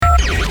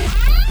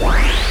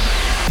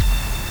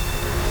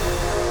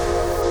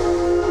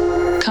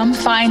come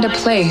find a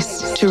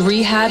place to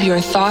rehab your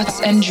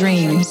thoughts and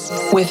dreams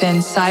within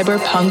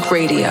Cyberpunk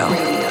Radio.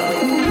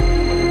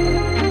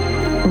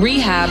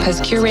 Rehab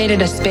has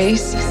curated a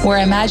space where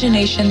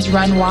imaginations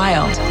run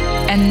wild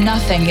and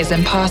nothing is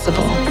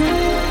impossible.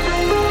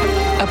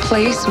 A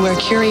place where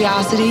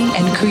curiosity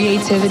and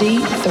creativity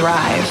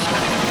thrive.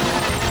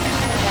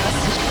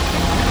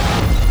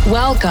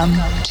 Welcome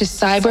to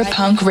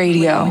Cyberpunk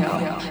Radio,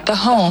 the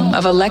home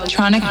of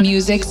electronic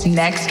music's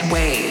next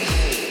wave.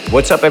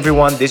 What's up,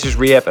 everyone? This is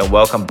Rehab, and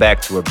welcome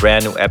back to a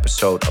brand new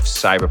episode of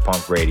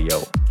Cyberpunk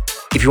Radio.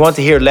 If you want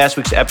to hear last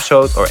week's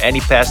episode or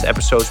any past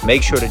episodes,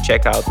 make sure to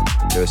check out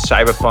the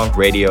Cyberpunk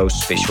Radio's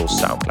official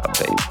SoundCloud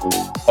page.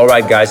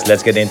 Alright guys,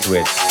 let's get into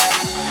it.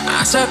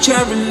 I saw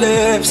cherry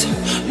lips,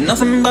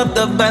 nothing but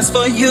the best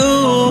for you.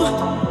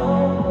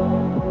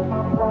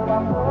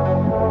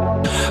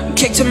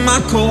 Cake to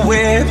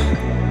microwave,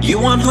 you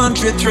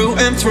 100 through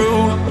and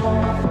through.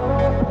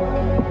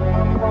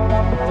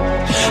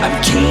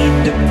 I'm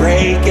keen to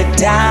break it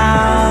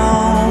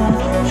down.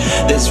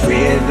 There's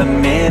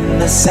rhythm in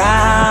the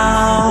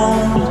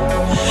sound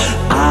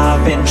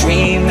I've been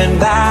dreaming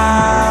about.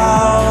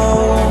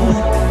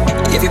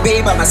 If you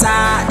be by my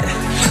side,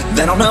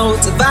 then I'll know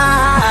it's a vibe.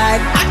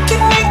 I can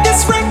make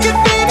this record,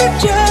 baby,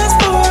 just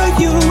for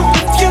you.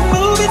 If you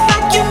move it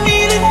like you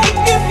mean it, it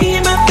can be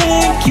my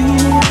thank you.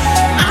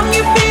 I'm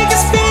your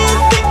biggest fan,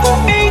 think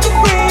we'll make a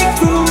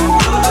breakthrough.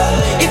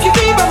 If you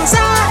be by my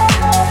side,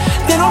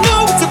 then I'll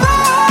know it's a vibe.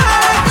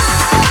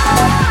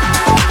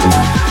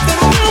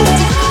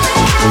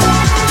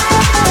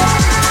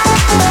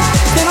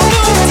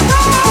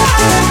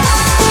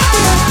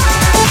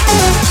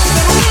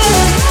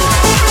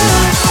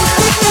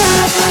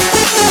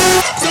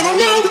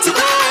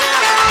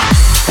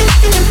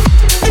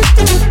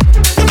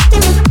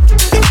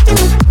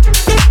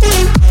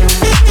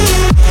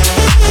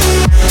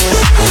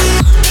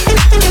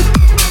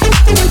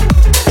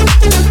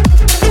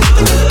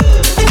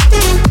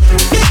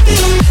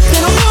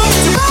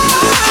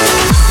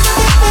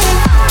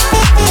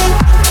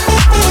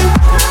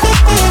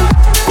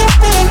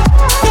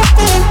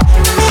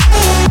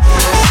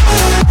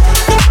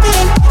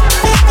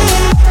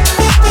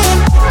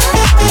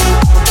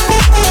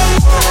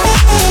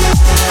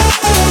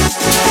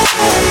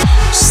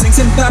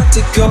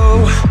 To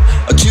go,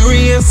 a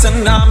curious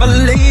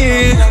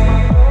anomaly.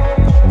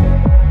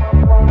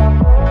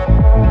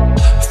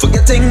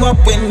 Forgetting what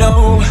we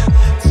know,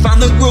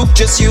 find the groove,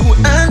 just you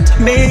and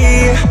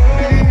me.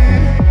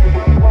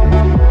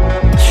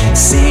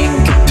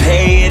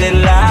 Syncopated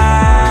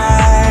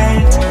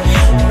light,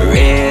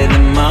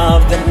 rhythm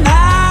of the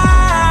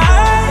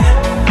night.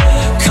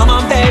 Come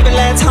on, baby,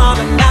 let's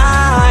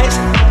harmonize.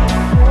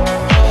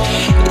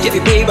 If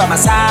you be by my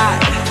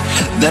side,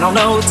 then I'll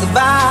know it's a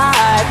vibe.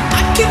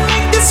 I can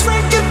make this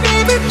record,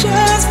 baby,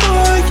 just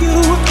for you.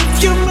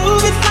 If you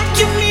move it like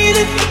you need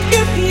it, it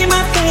can be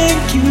my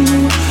thank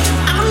you.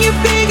 I'm your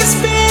biggest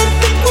fan,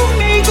 think we'll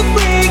make a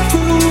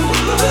breakthrough.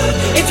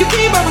 If you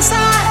be by my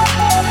side,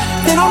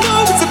 then I'll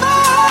know it's a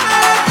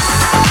vibe.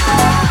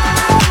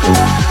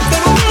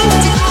 Then I'll know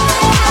it's a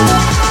vibe.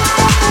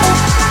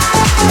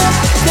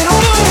 Then I'll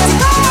know it's a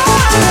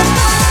vibe.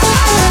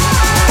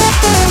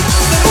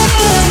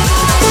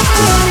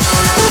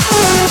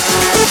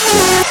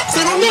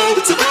 Then I'll know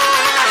it's a vibe.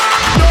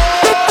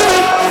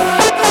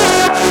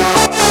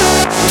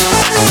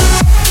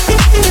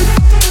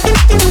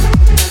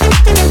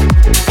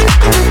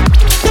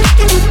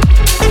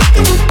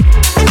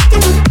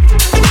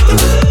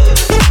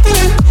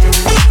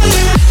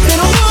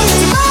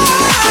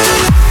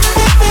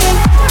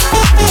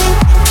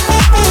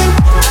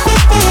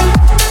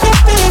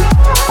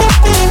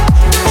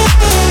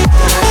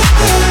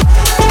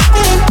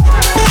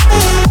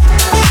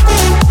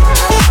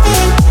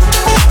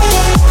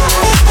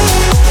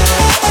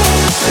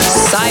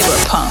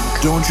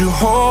 Don't you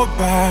hold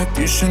back,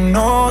 you should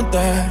know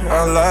that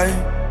I like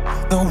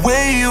the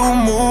way you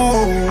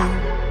move.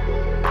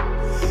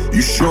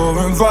 You sure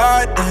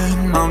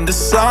inviting, I'm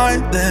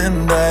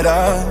deciding that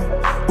I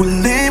will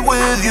leave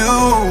with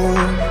you.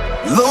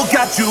 Look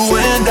at you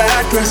in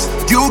that dress,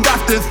 you got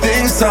the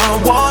things I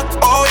want.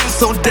 Oh, you're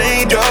so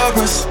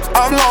dangerous,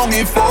 I'm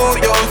longing for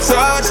your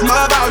touch.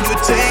 Love how you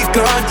take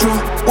control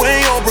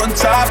when you're on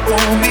top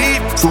of me.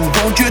 So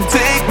won't you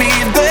take me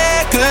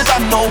there, cause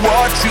I know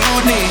what you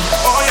need.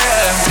 Oh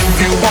yeah, if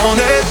you want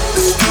it,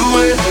 let's do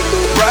it.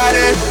 Ride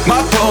it,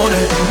 my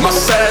pony, my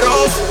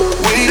saddle's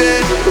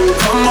waiting.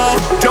 Come on,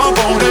 jump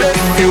on it.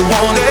 If you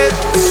want it,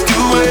 let's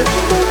do it.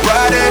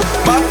 Ride it,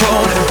 my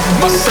pony,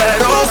 my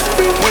saddle's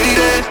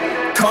waiting.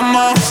 Come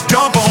on,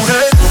 jump on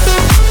it.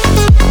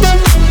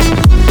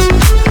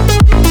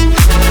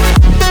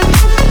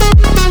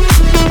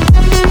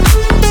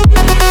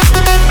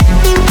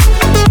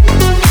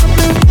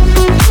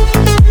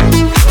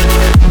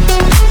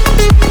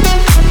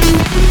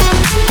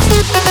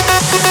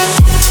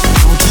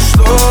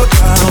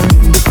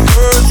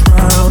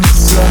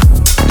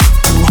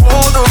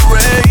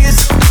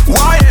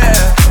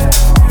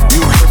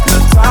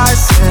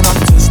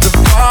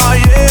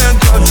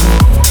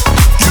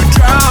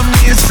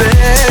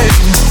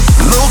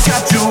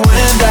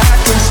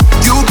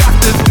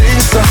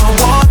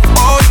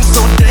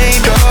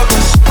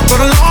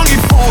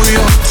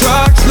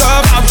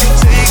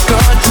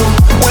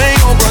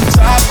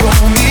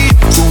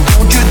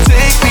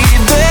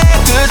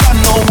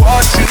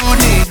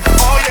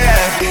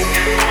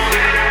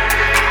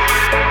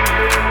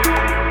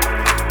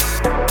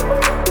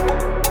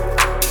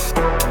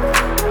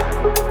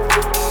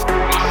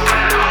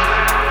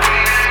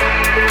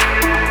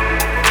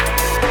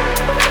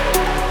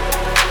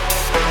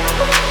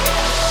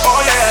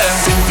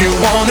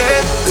 want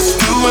it, let's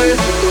do it.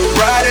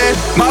 Ride it,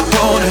 my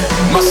pony,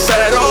 my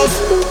saddle's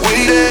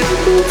waiting.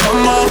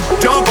 Come on,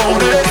 jump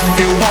on it. If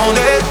you want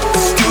it,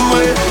 let's do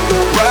it.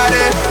 Ride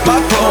it, my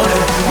pony,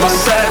 my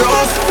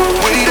saddle's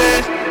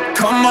waiting.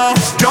 Come on,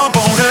 jump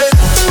on it.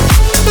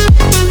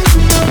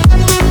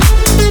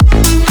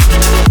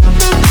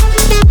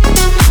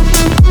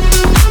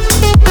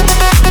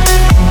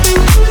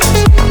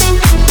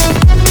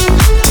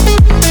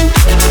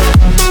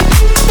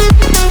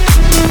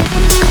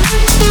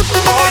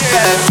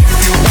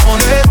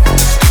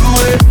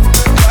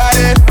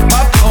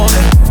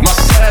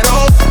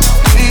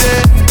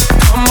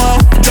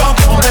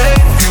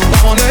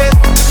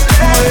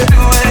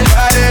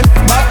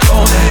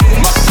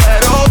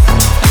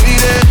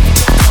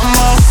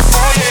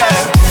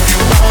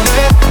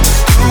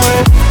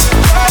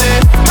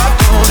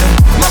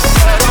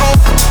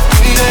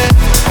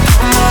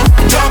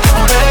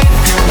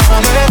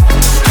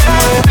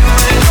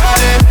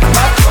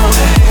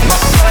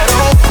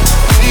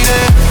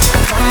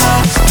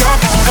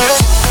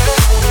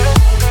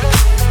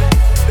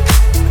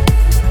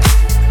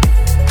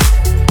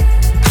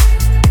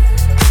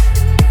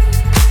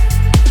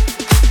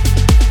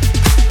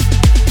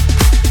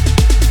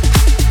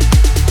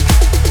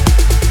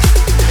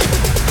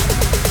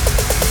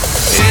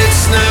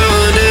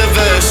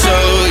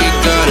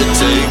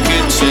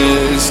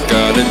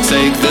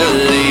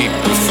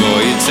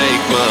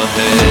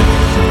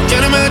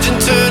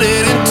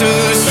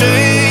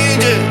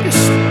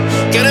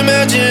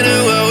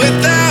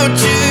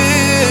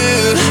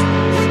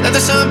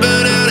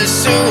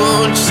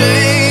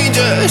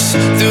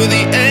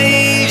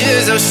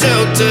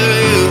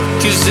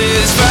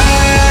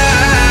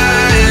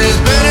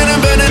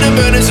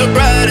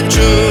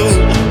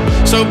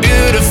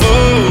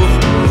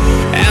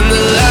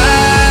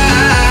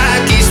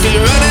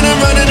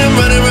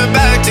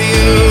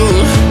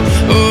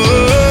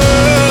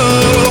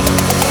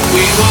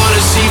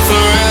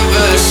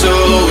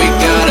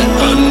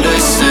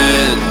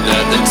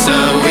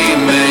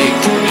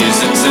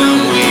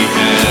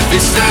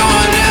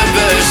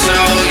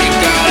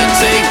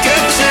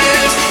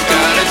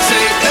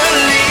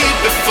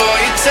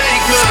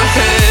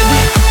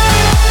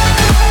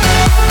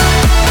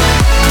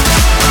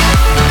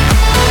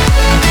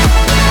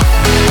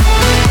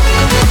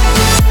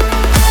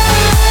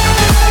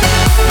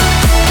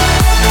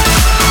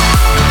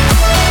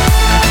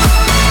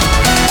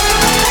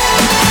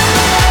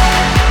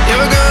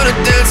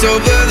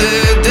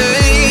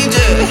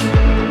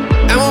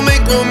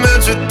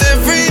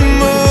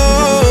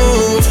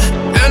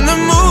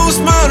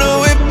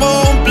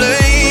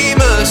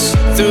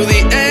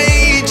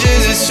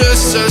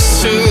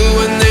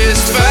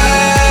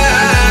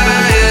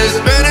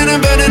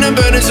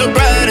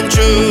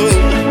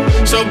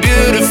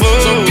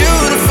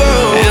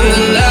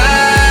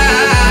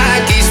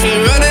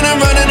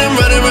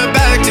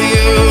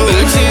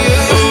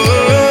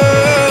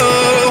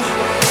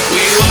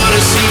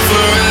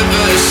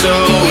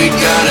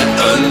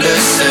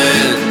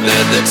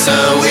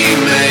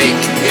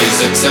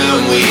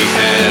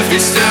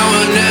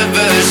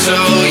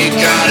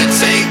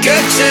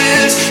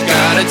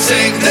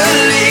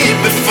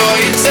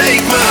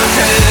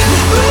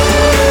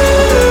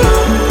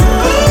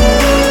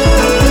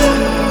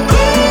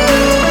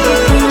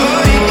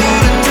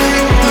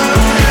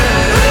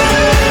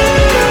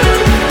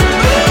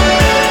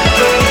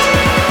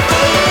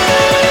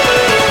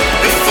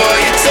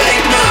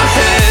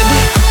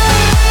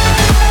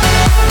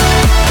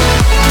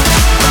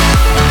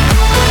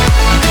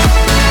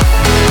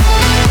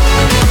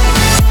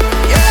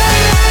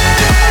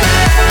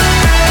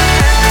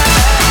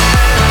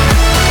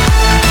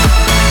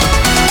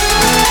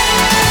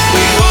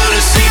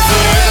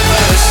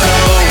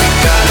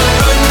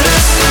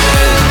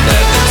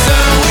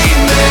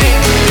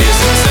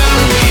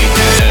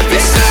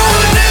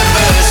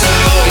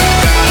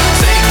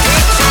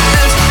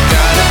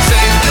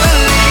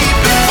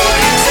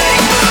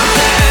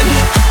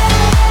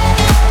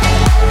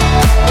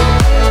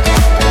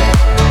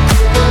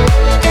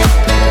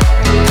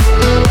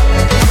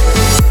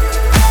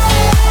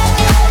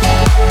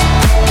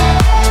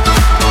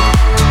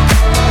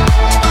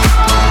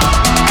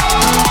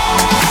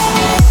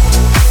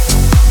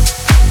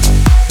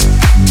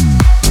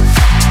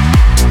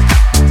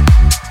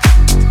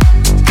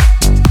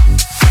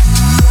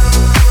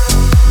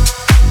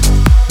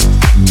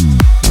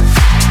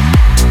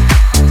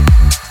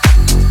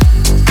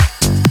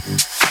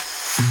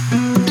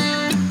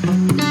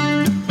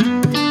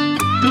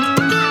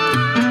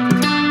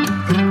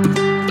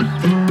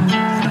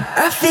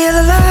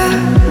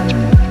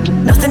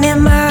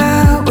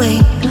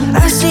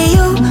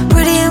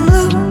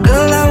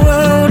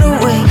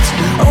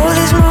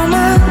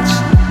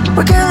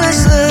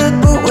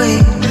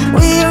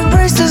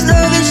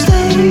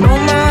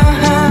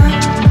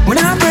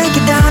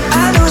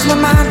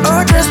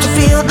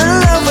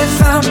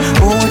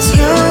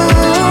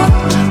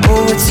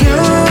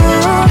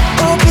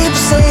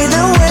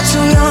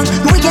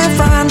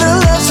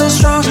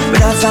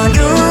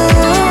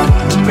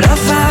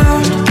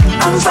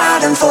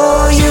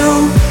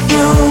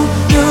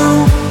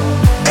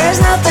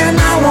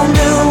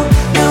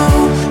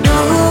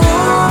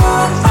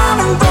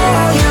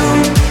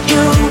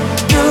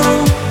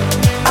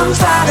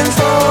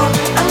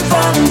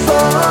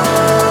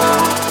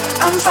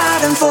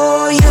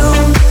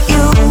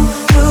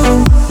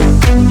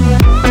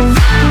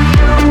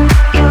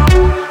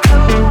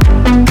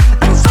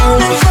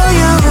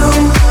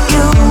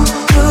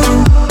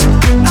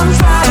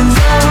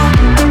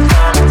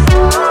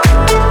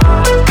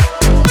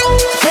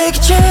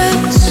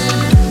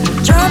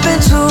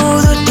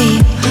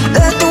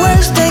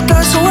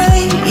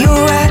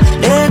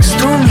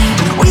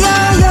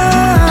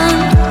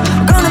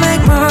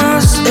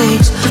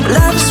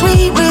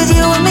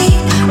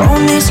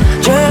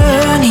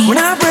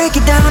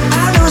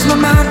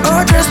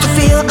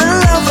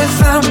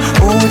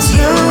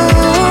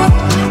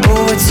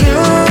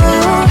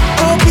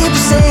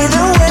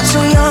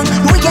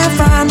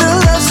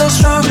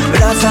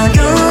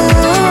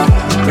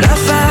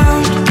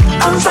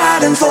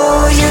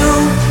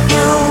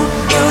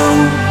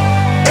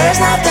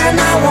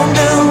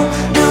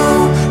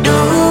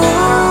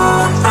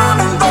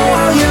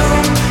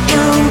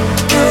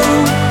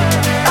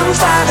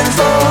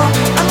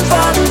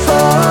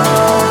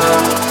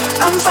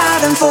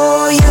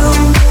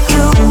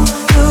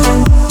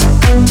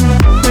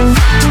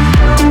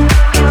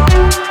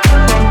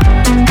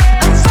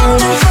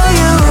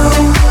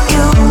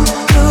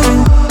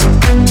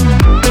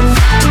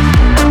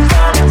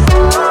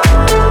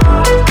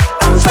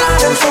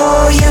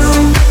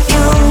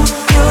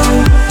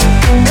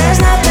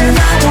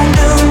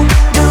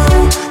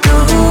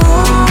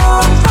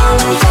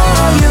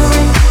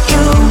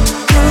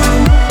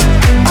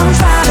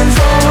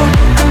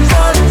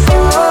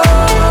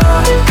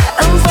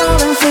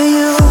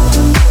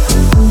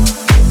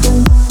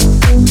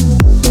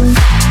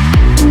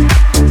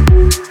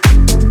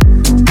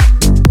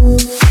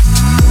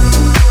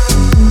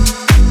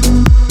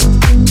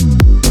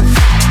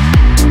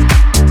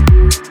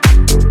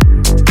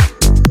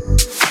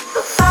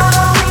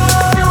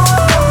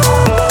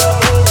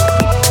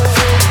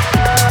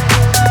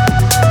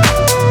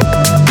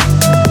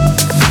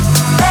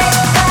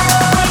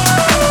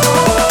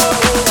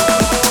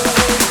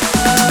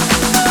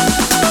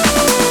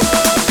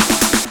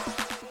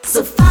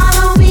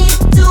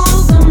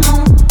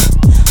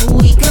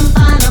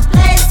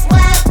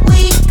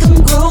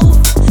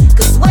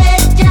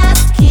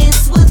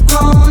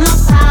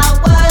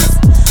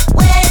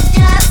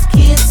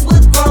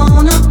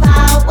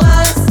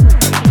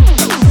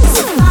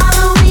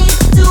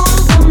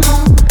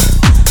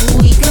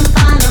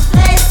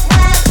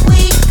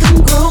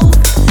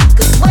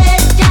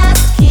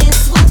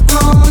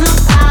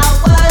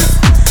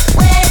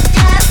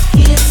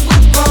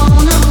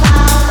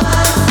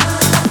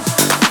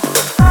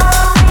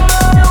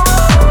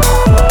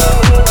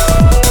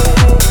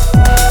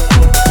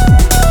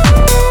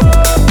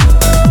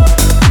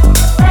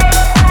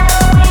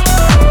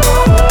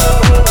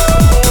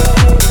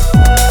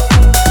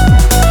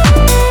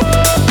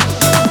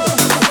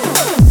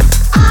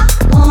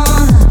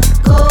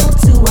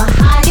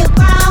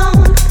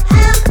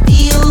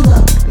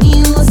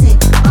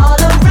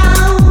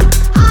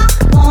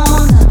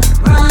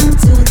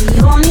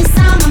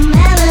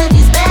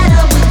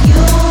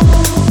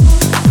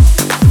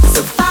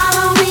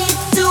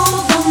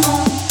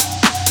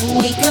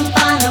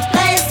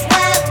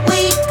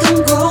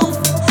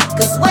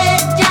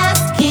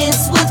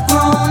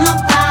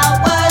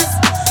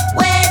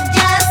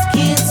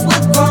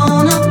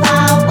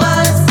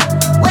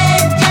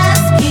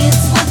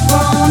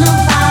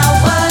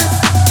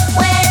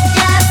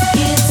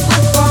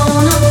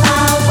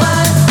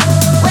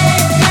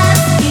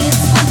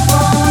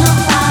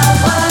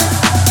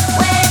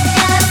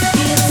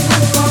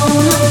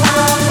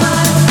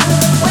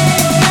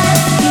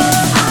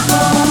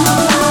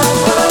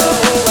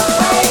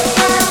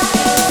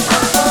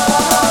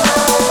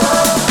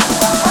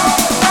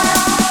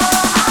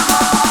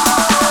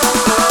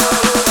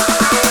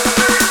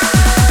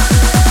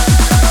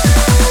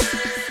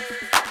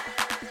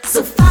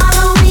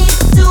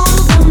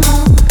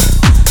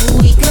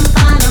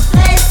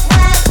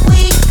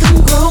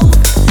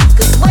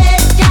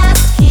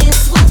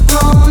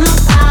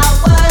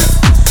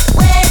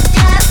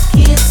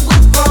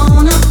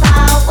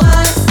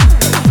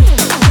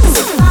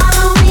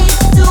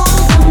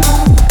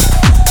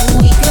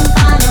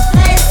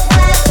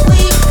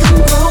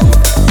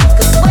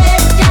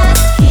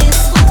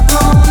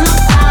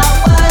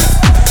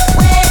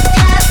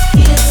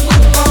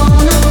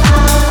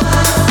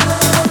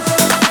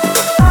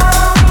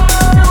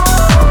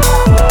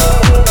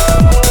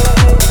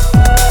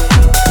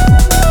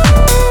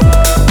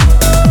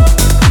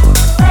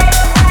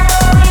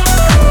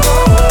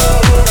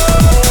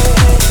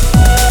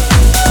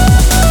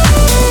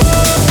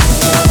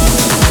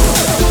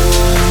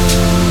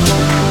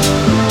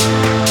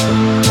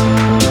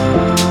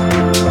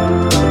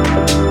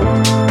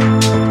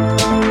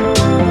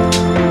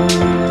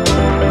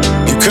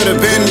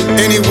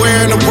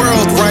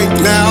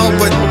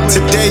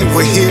 today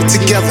we're here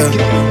together.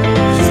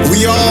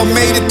 We all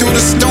made it through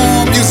the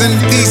storm using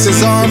peace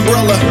as our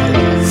umbrella.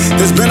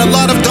 There's been a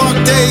lot of dark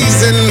days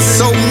and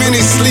so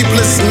many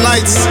sleepless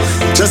nights.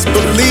 Just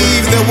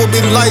believe there will be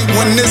light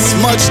when this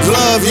much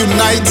love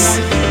unites.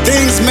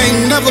 Things may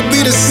never be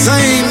the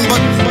same,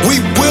 but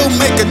we will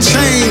make a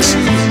change.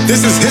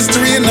 This is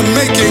history in the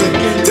making.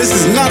 This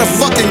is not a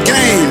fucking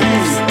game.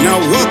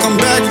 Now welcome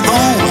back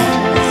home.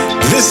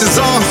 This is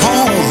our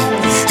home.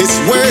 It's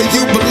where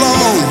you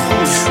belong.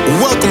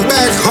 Welcome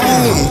back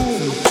home.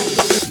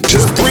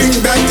 Just bring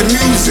back the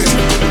music,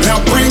 now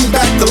bring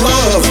back the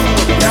love,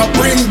 now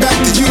bring back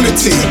the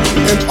unity,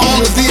 and all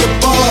of the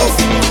above.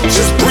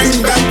 Just bring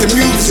back the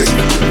music,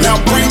 now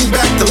bring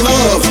back the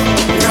love,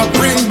 now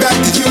bring back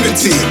the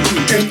unity,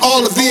 and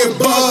all of the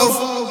above.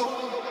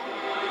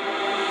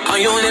 Are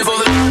you in it for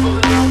the...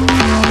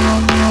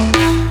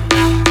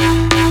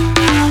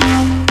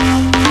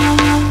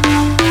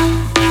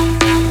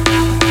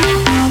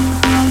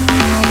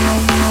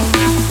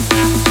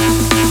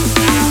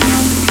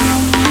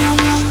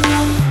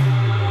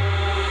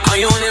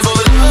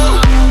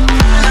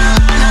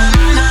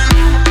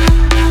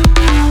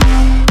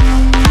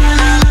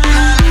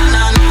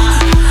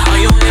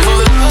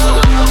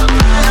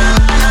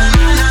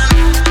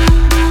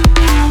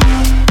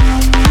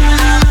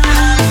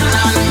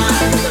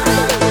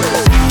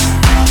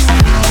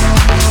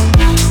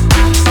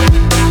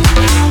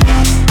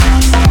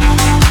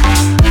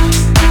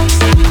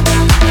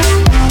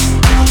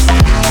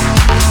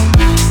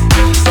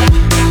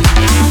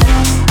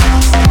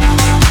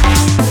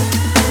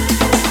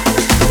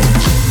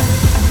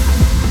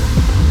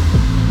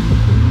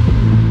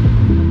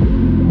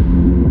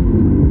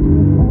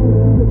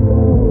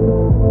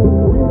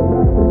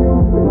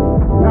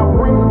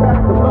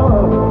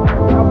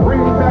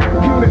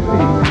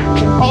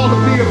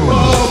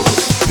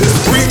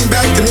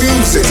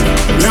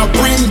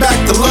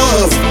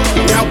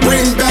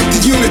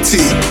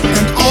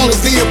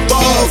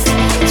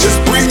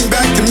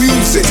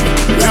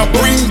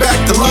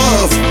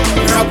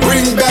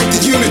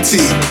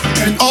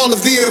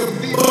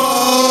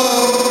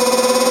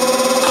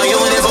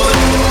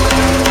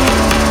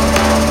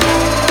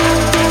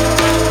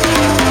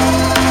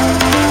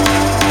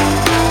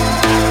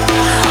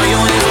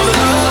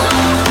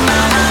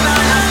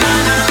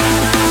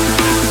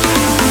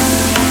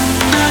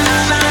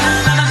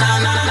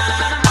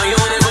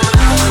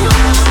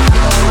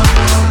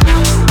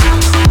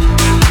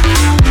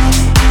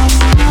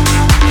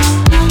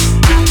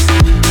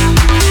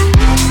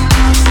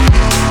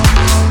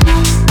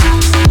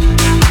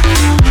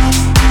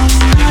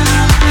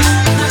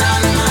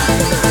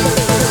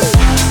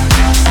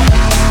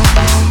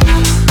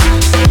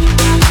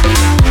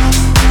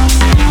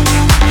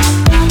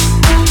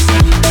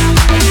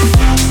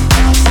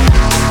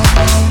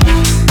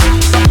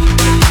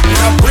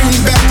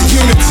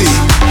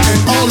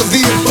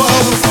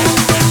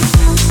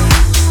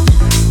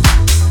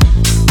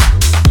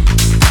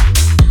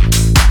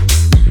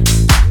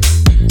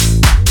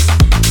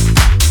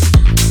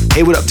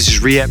 Hey, what up? This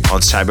is Rehab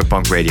on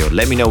Cyberpunk Radio.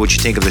 Let me know what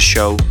you think of the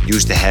show.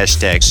 Use the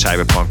hashtag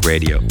Cyberpunk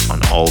Radio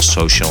on all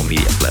social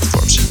media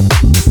platforms.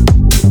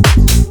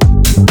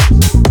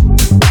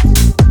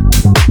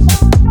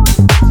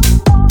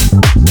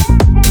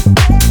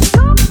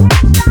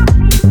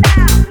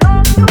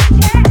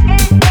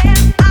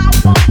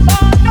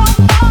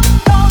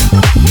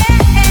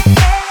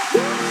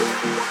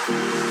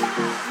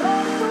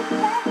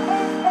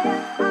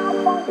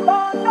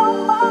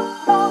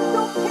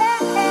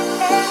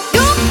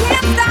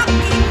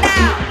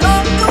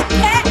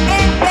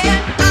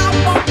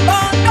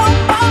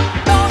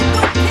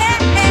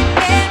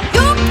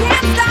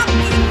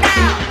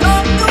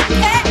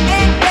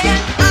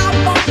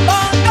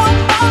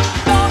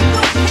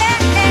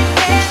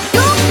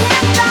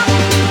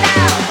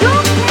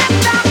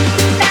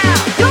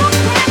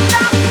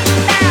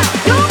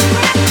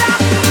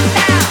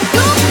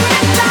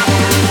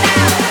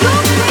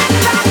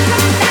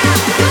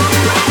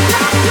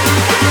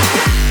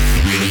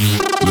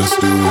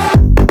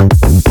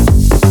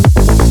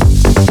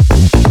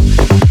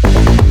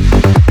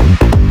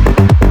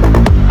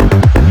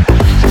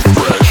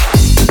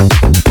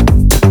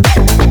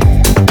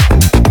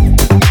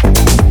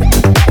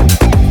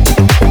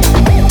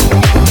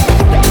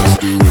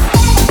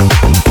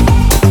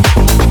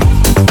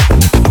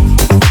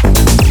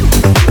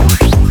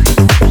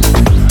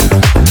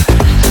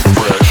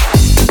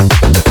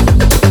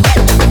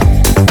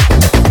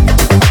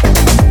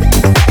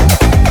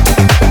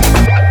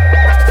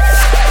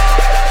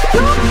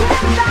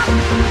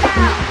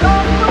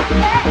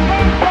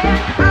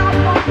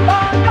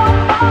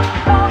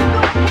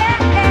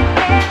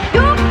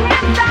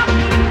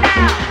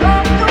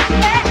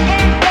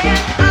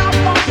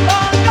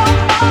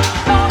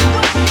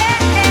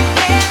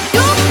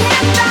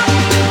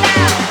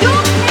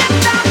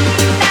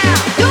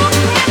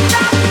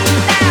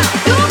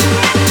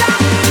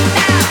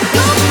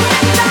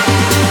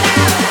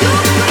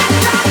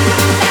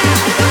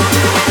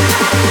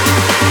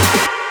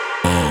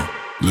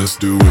 Let's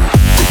do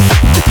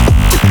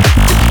it.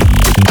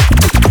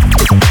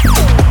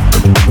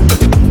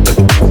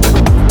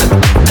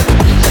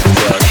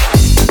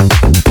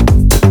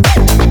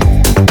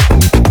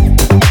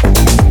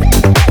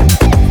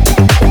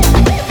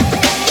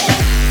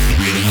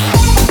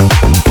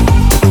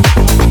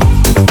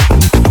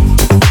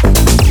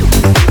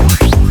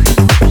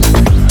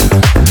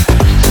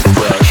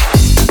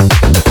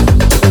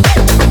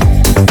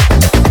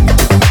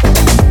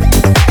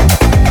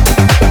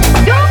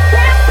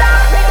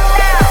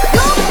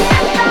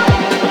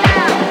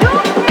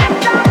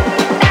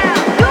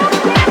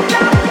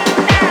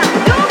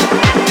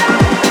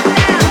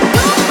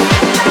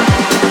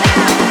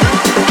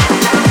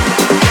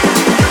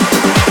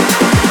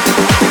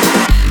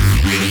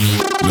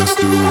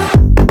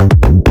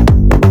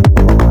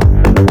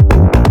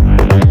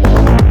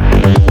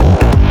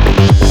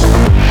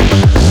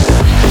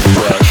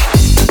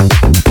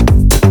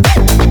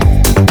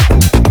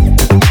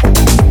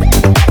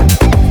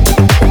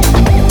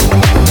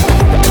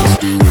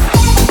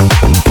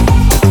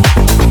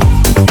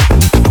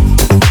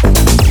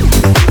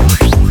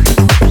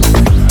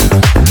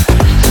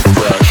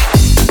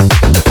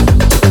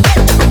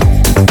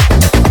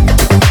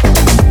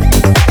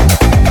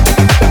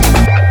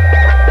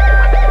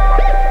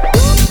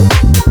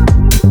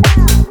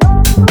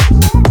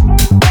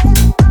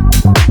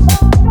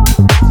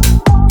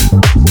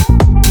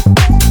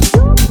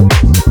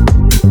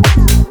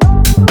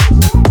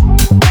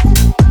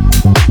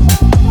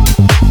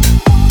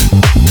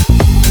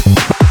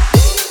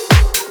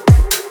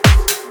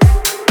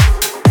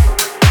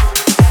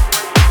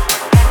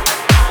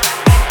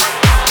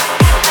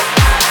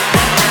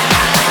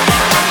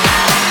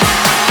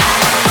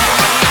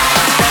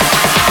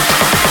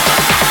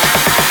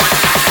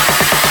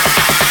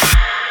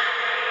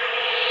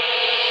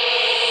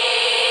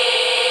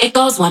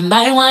 goes one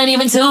by one,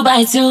 even two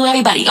by two.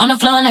 Everybody on the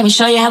floor, let me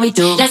show you how we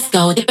do. Let's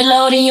go, dip it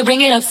low, then you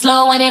bring it up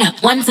slow. Wind it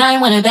up one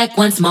time, wind it back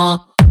once more.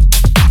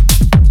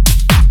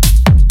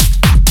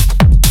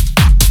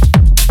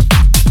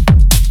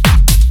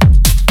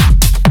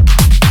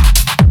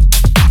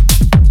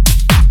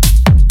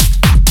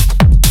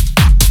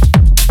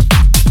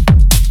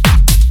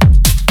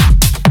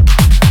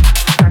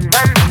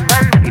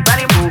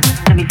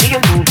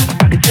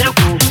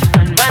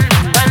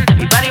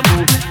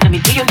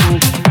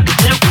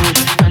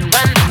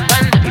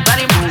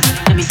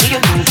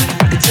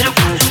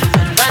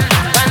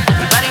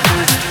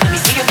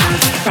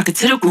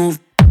 To the groove.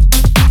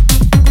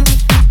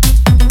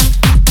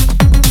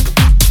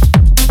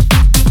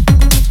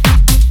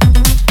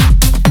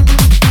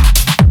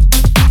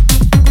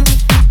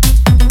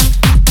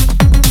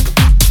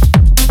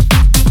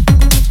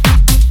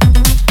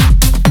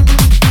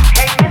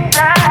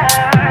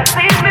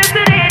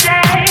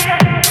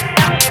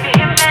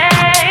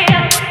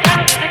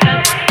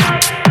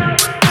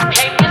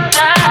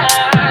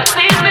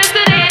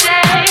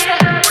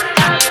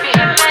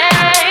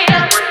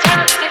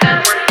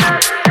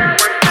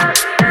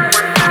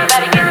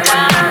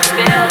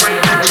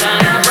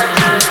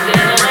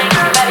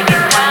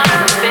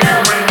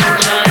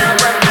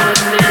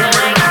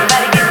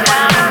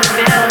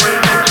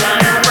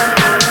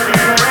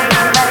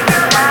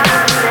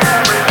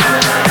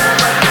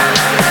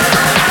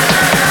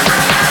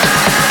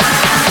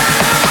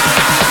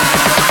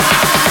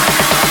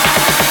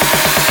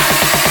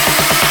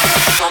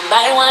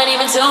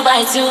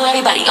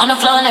 Everybody on the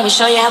floor, let me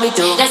show you how we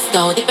do. Let's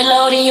go, dip it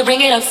low, then you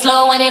bring it up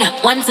slow. Wind it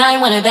up one time,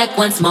 wind it back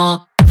once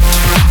more.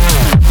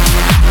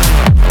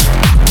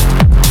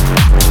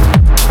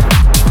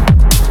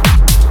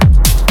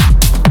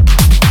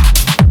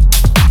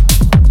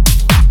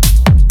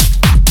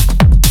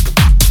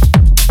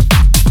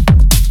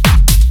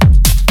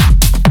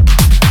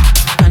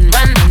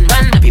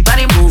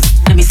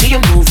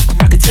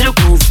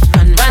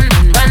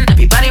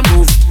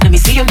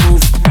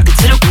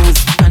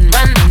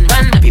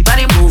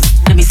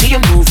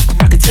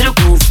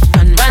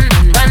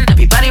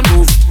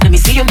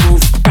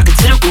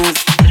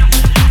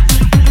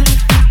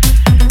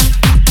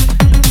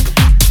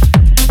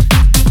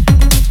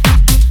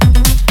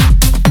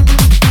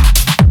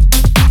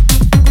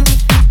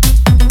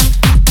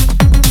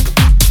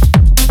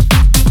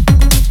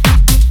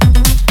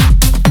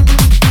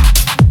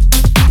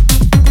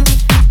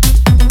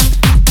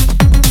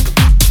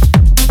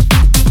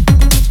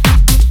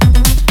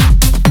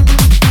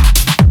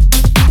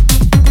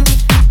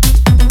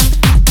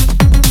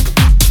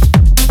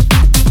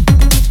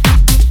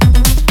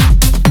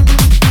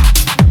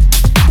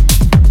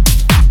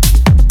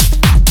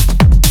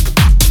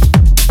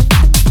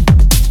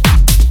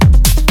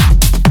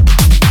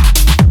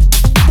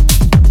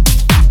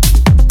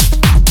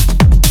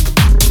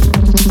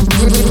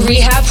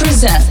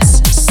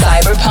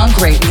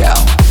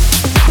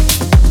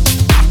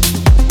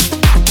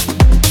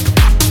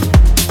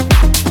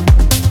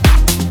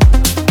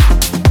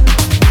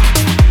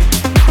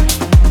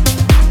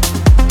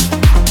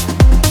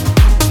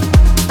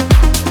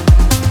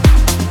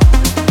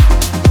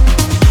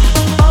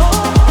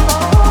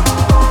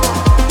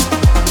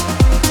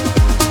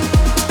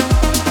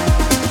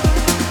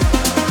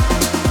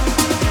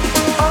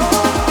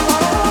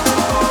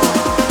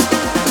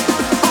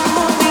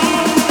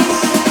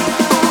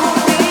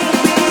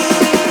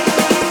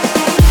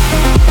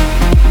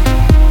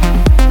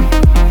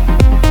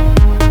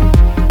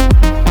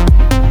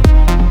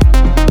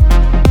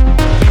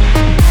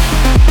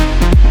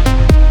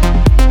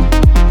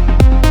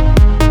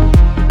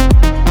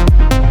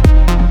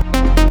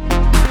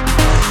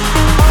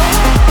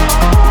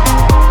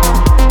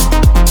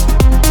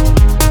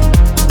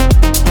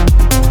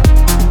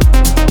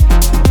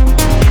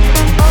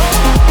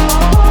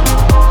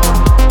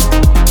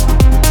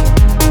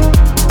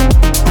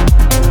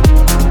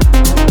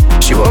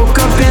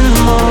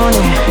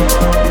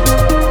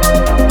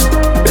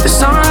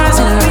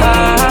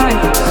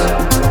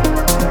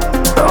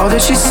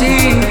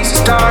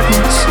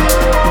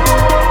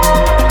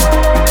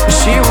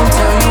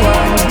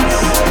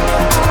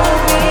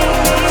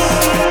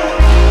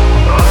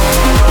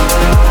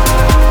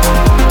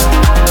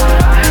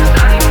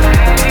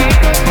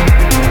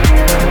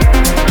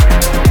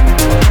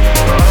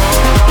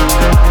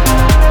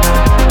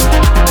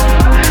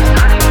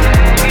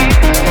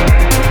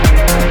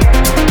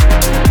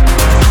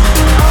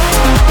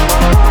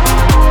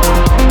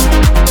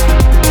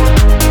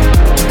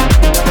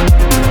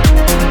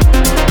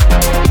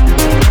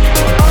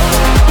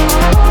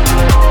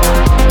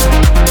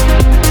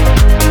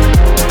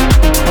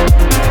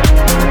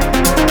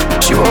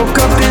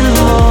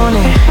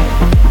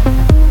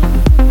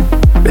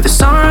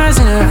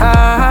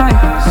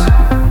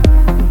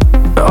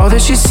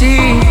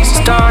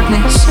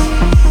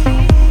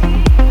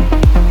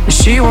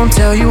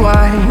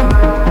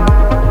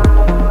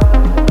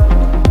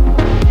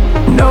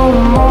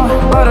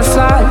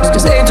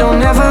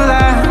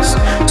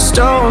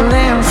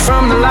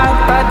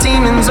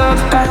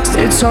 past,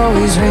 it's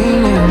always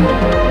raining.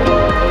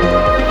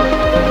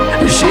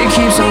 She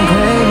keeps on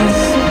praying.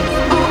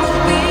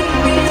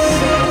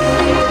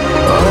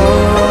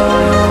 Oh,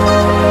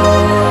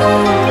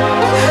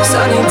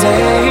 sunny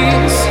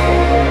days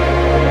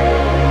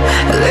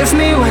lift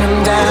me when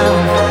I'm down.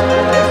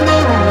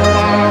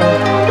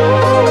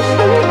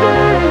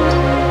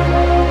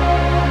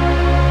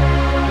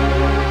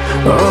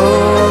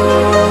 Oh,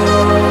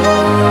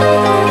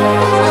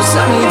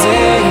 sunny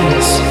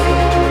days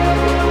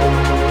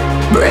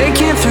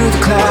breaking through the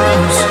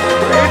clouds.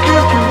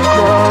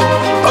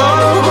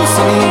 Oh,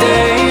 sunny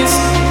days.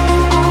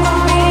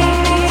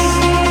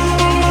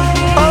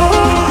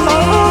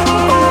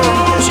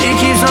 She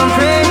keeps on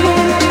praying.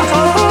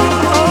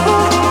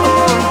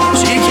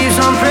 She keeps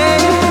on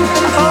praying.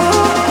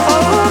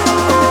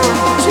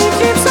 She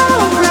keeps on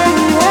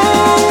praying.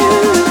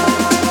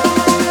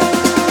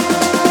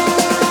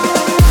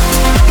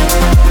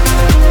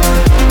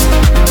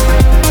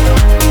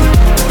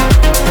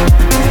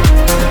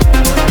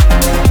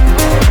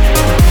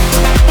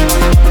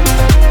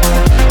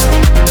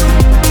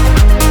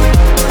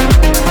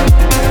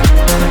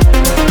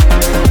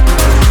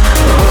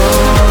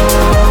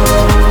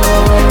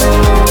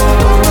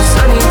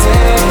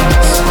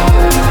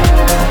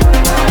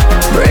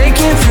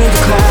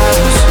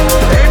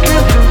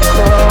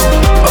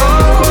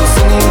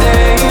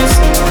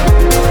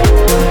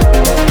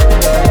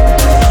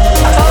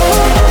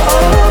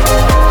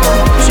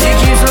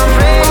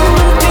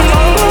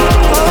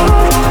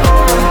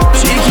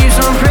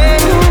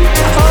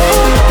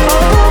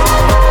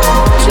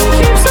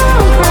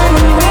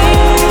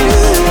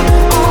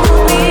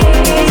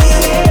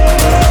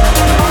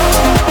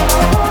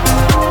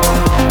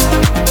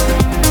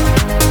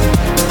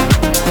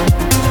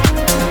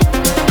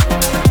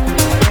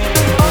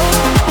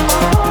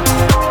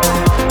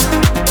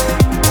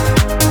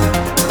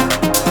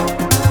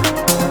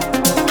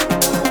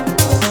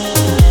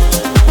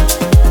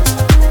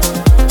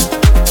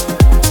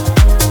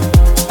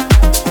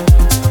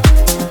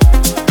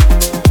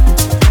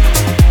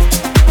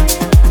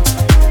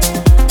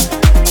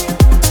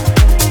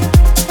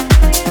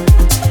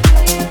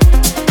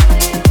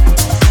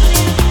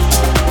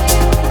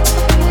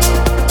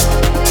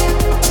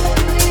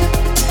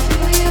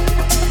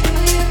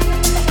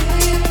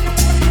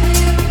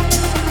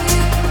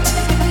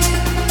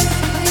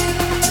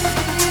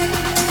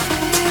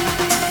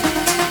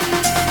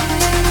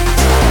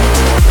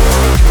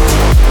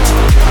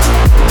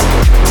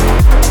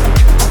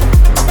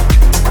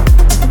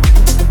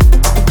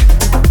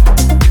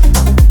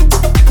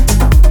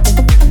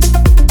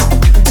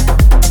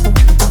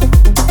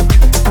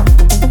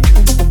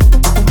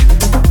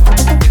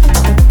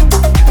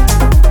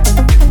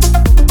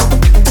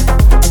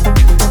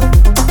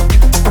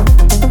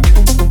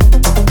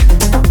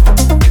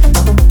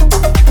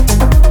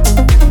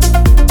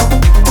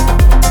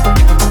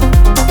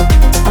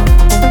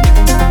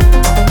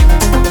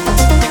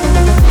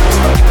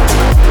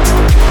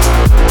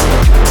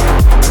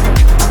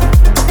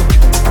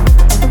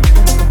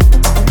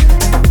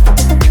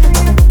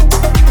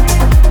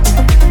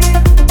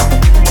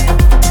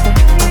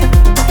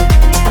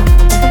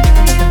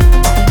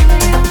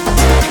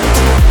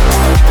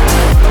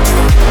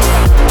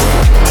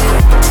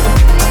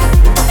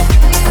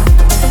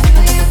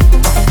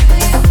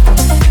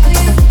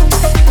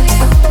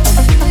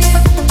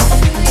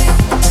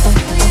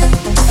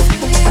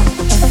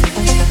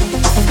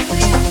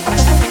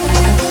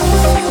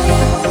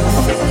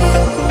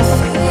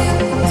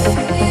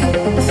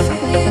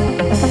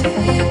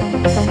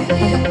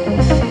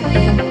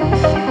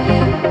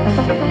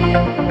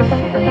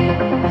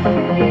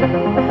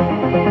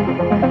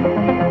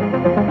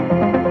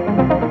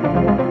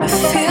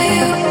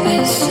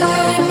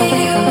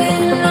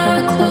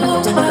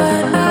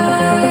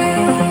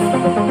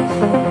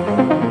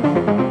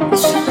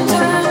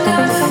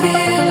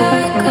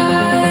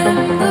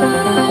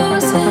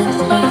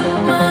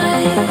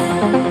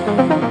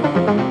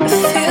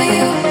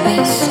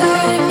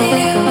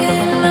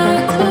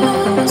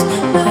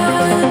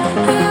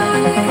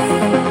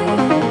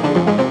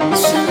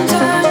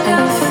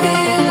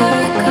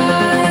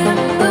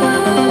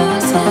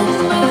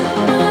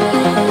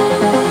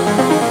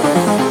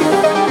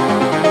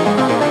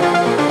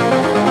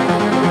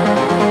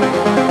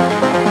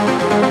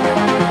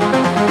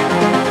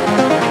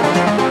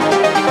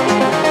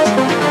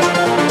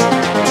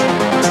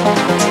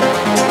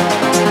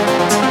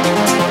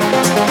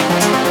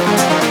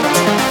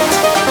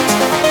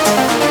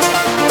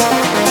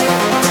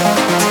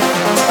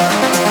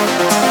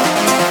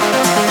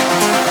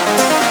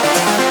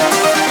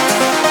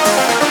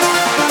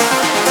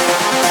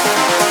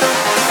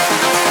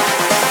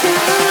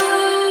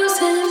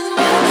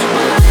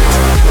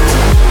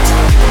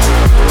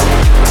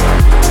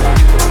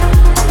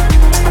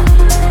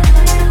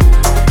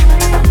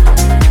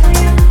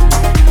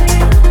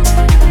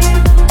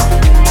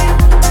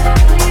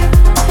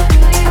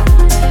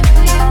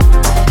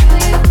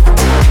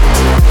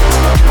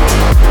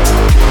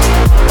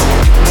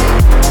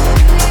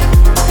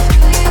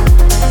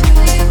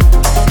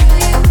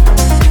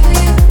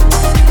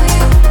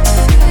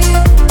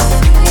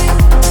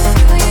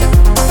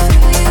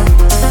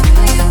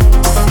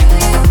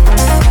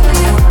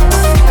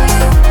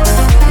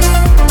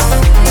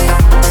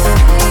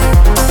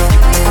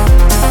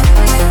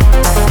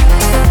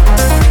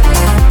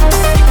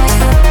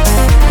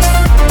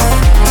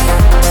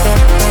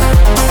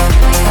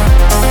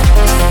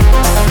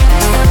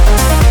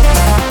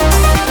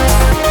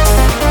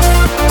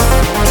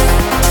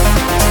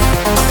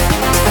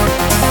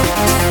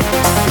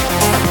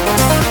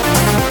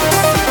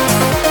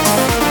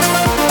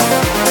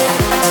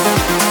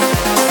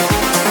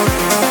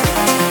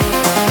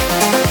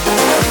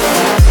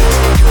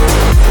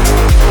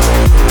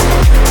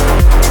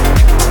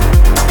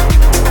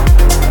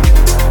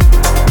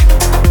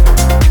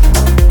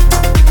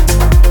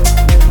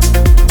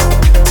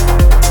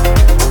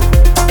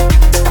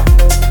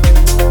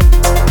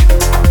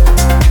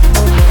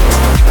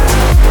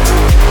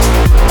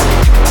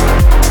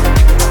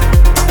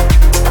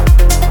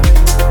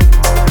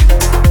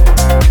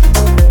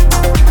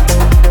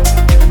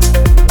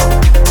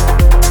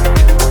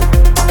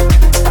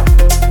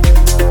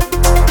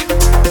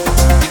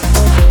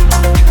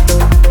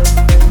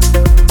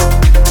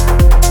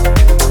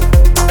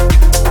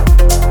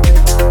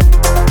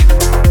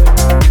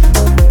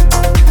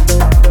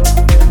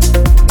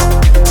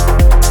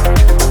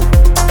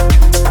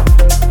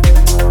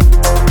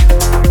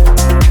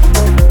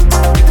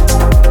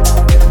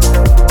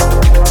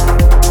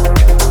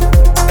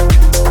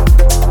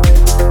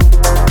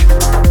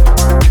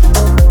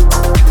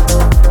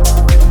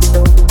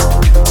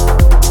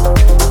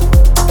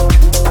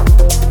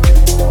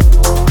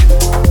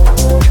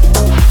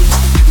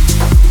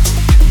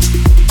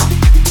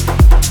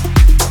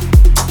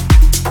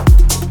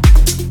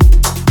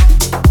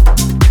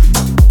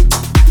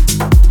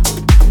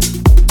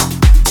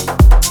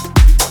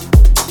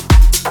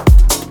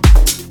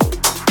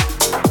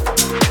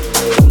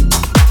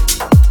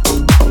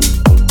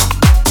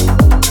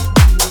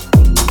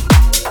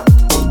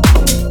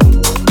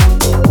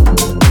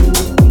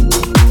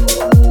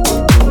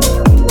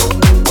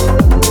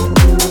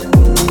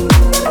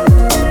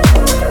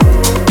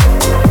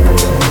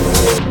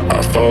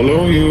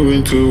 follow you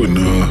into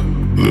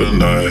another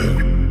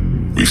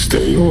night. We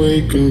stay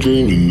awake and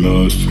dreaming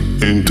lost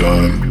in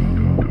time.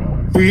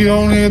 We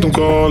don't hear them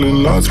calling,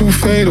 lights will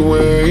fade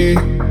away.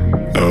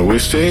 Now we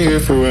stay here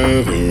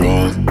forever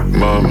on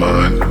my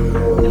mind.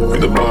 In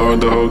the bar at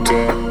the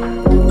hotel,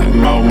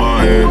 I'm out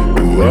my head.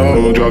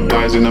 Ooh, drop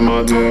ties in the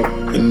motel.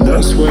 And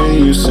that's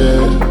when you said,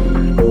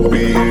 we'll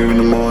be here in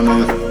the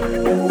morning.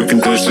 We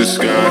can touch the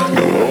sky.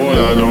 No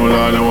lie, no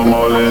lie, no I'm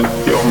all in.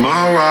 You're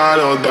my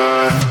ride or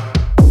die.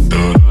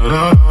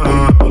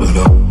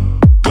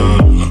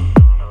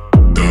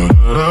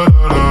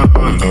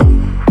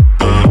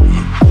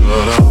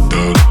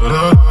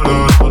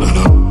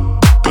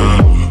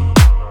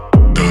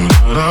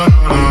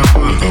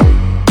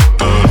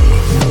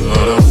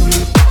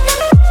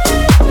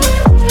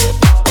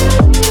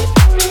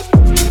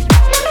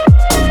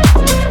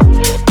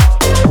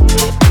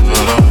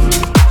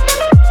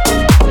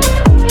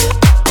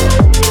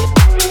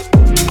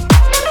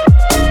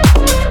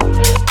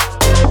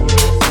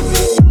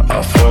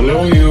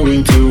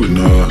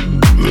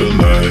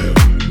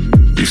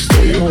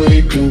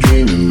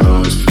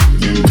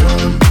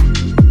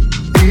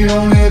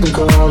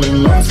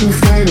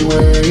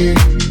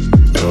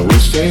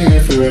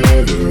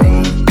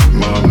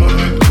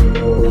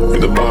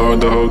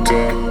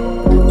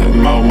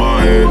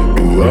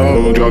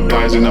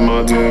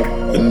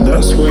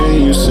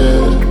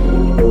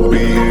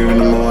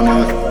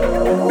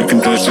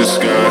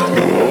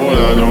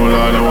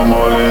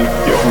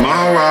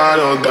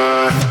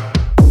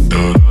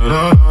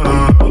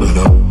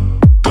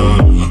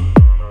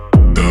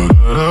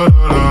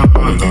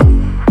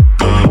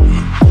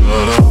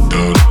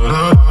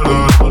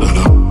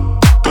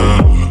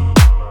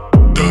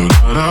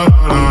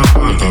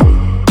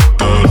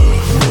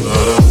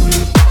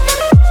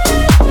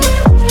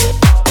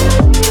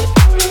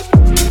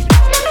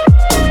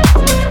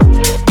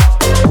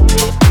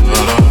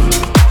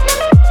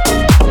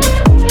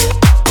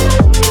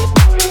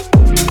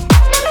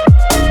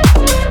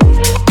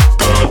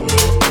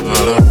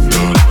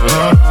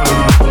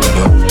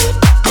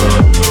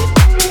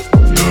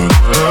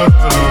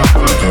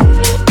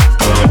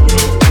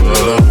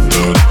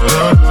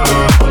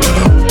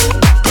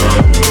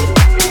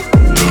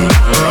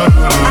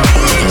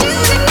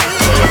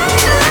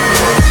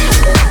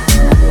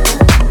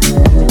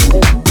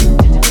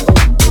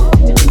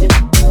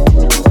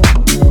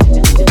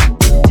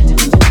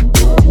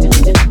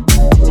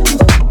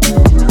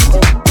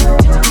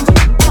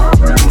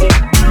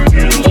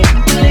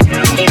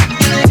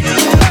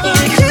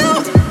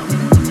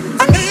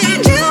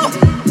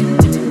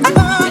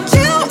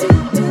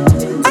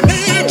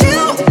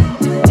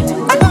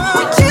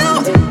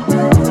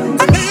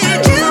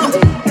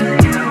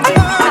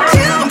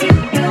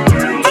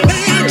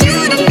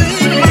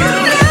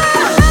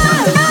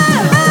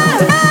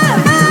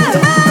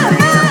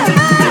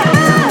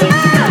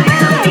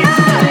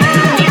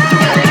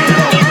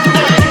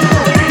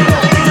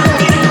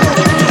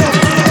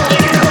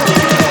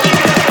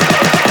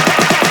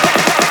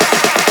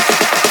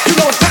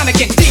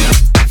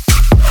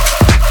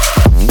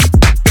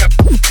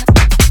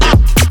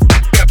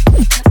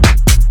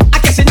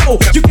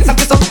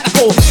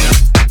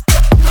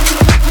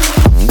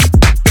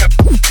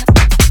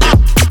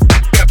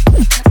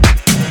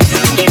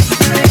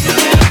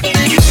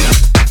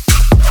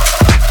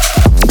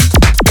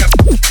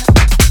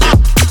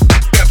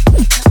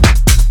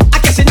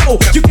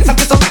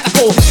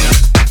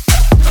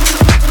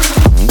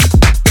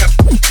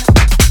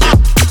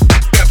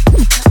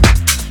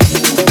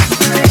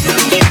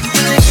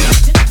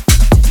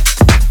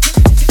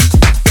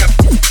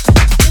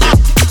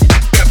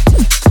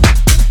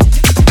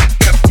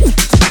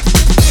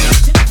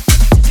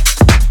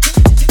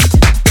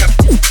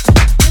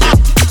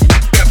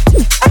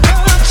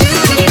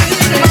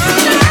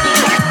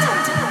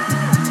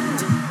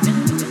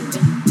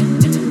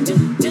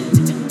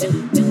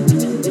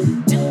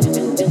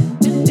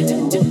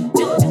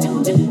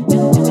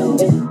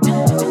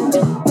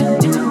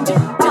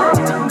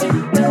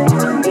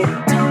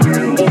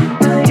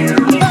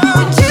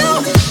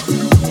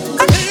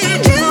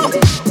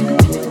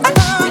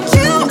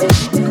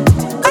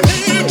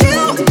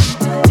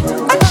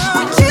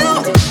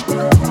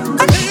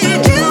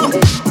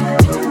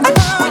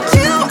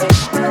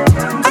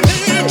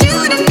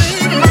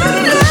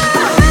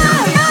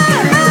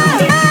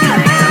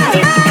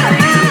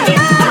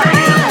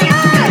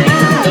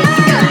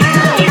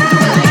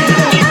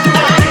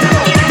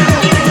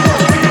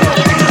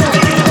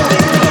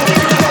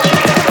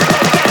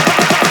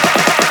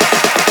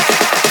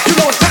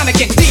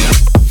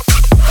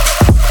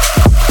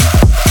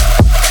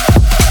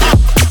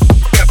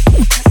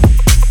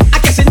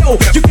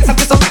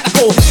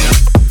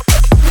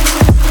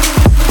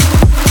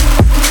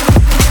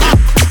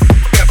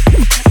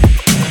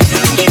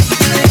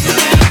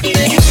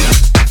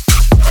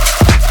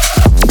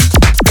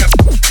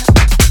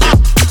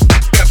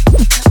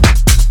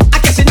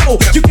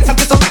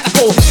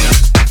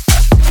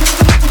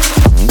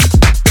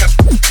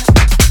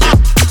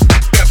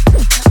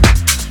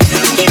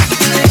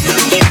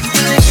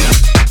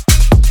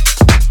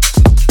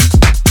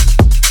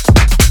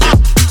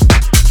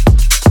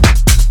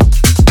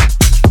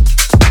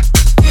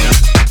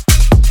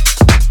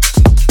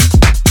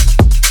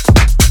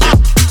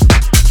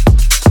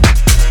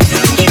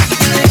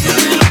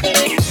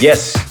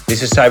 Yes,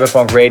 this is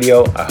Cyberpunk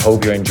Radio. I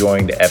hope you're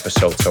enjoying the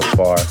episode so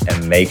far,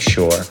 and make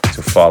sure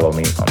to follow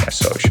me on my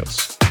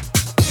socials.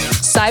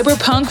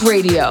 Cyberpunk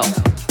Radio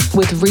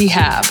with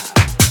Rehab.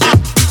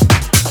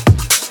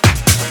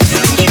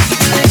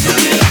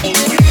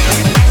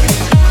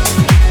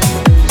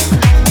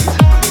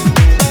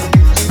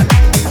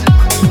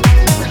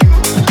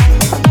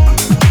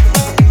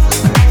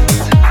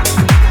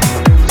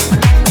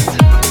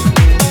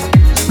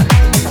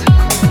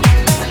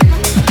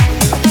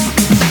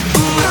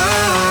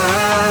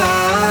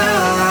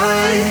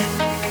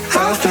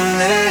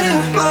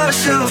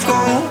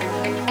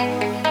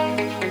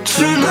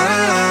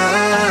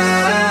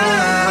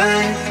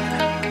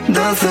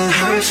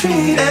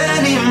 Me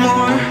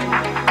anymore.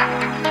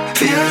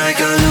 Feel like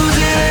I lose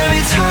it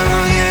every time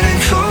I'm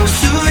getting close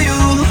to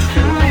you.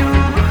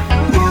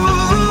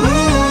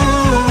 Ooh,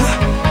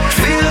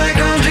 feel like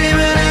I'm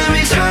dreaming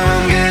every time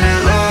I'm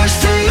getting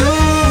lost in you.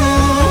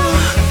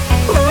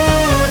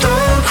 Ooh,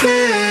 don't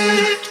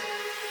quit.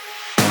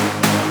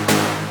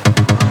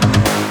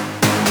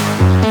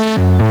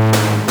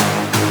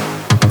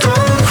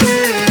 Don't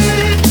quit.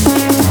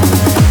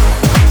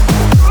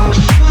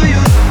 Close to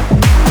you.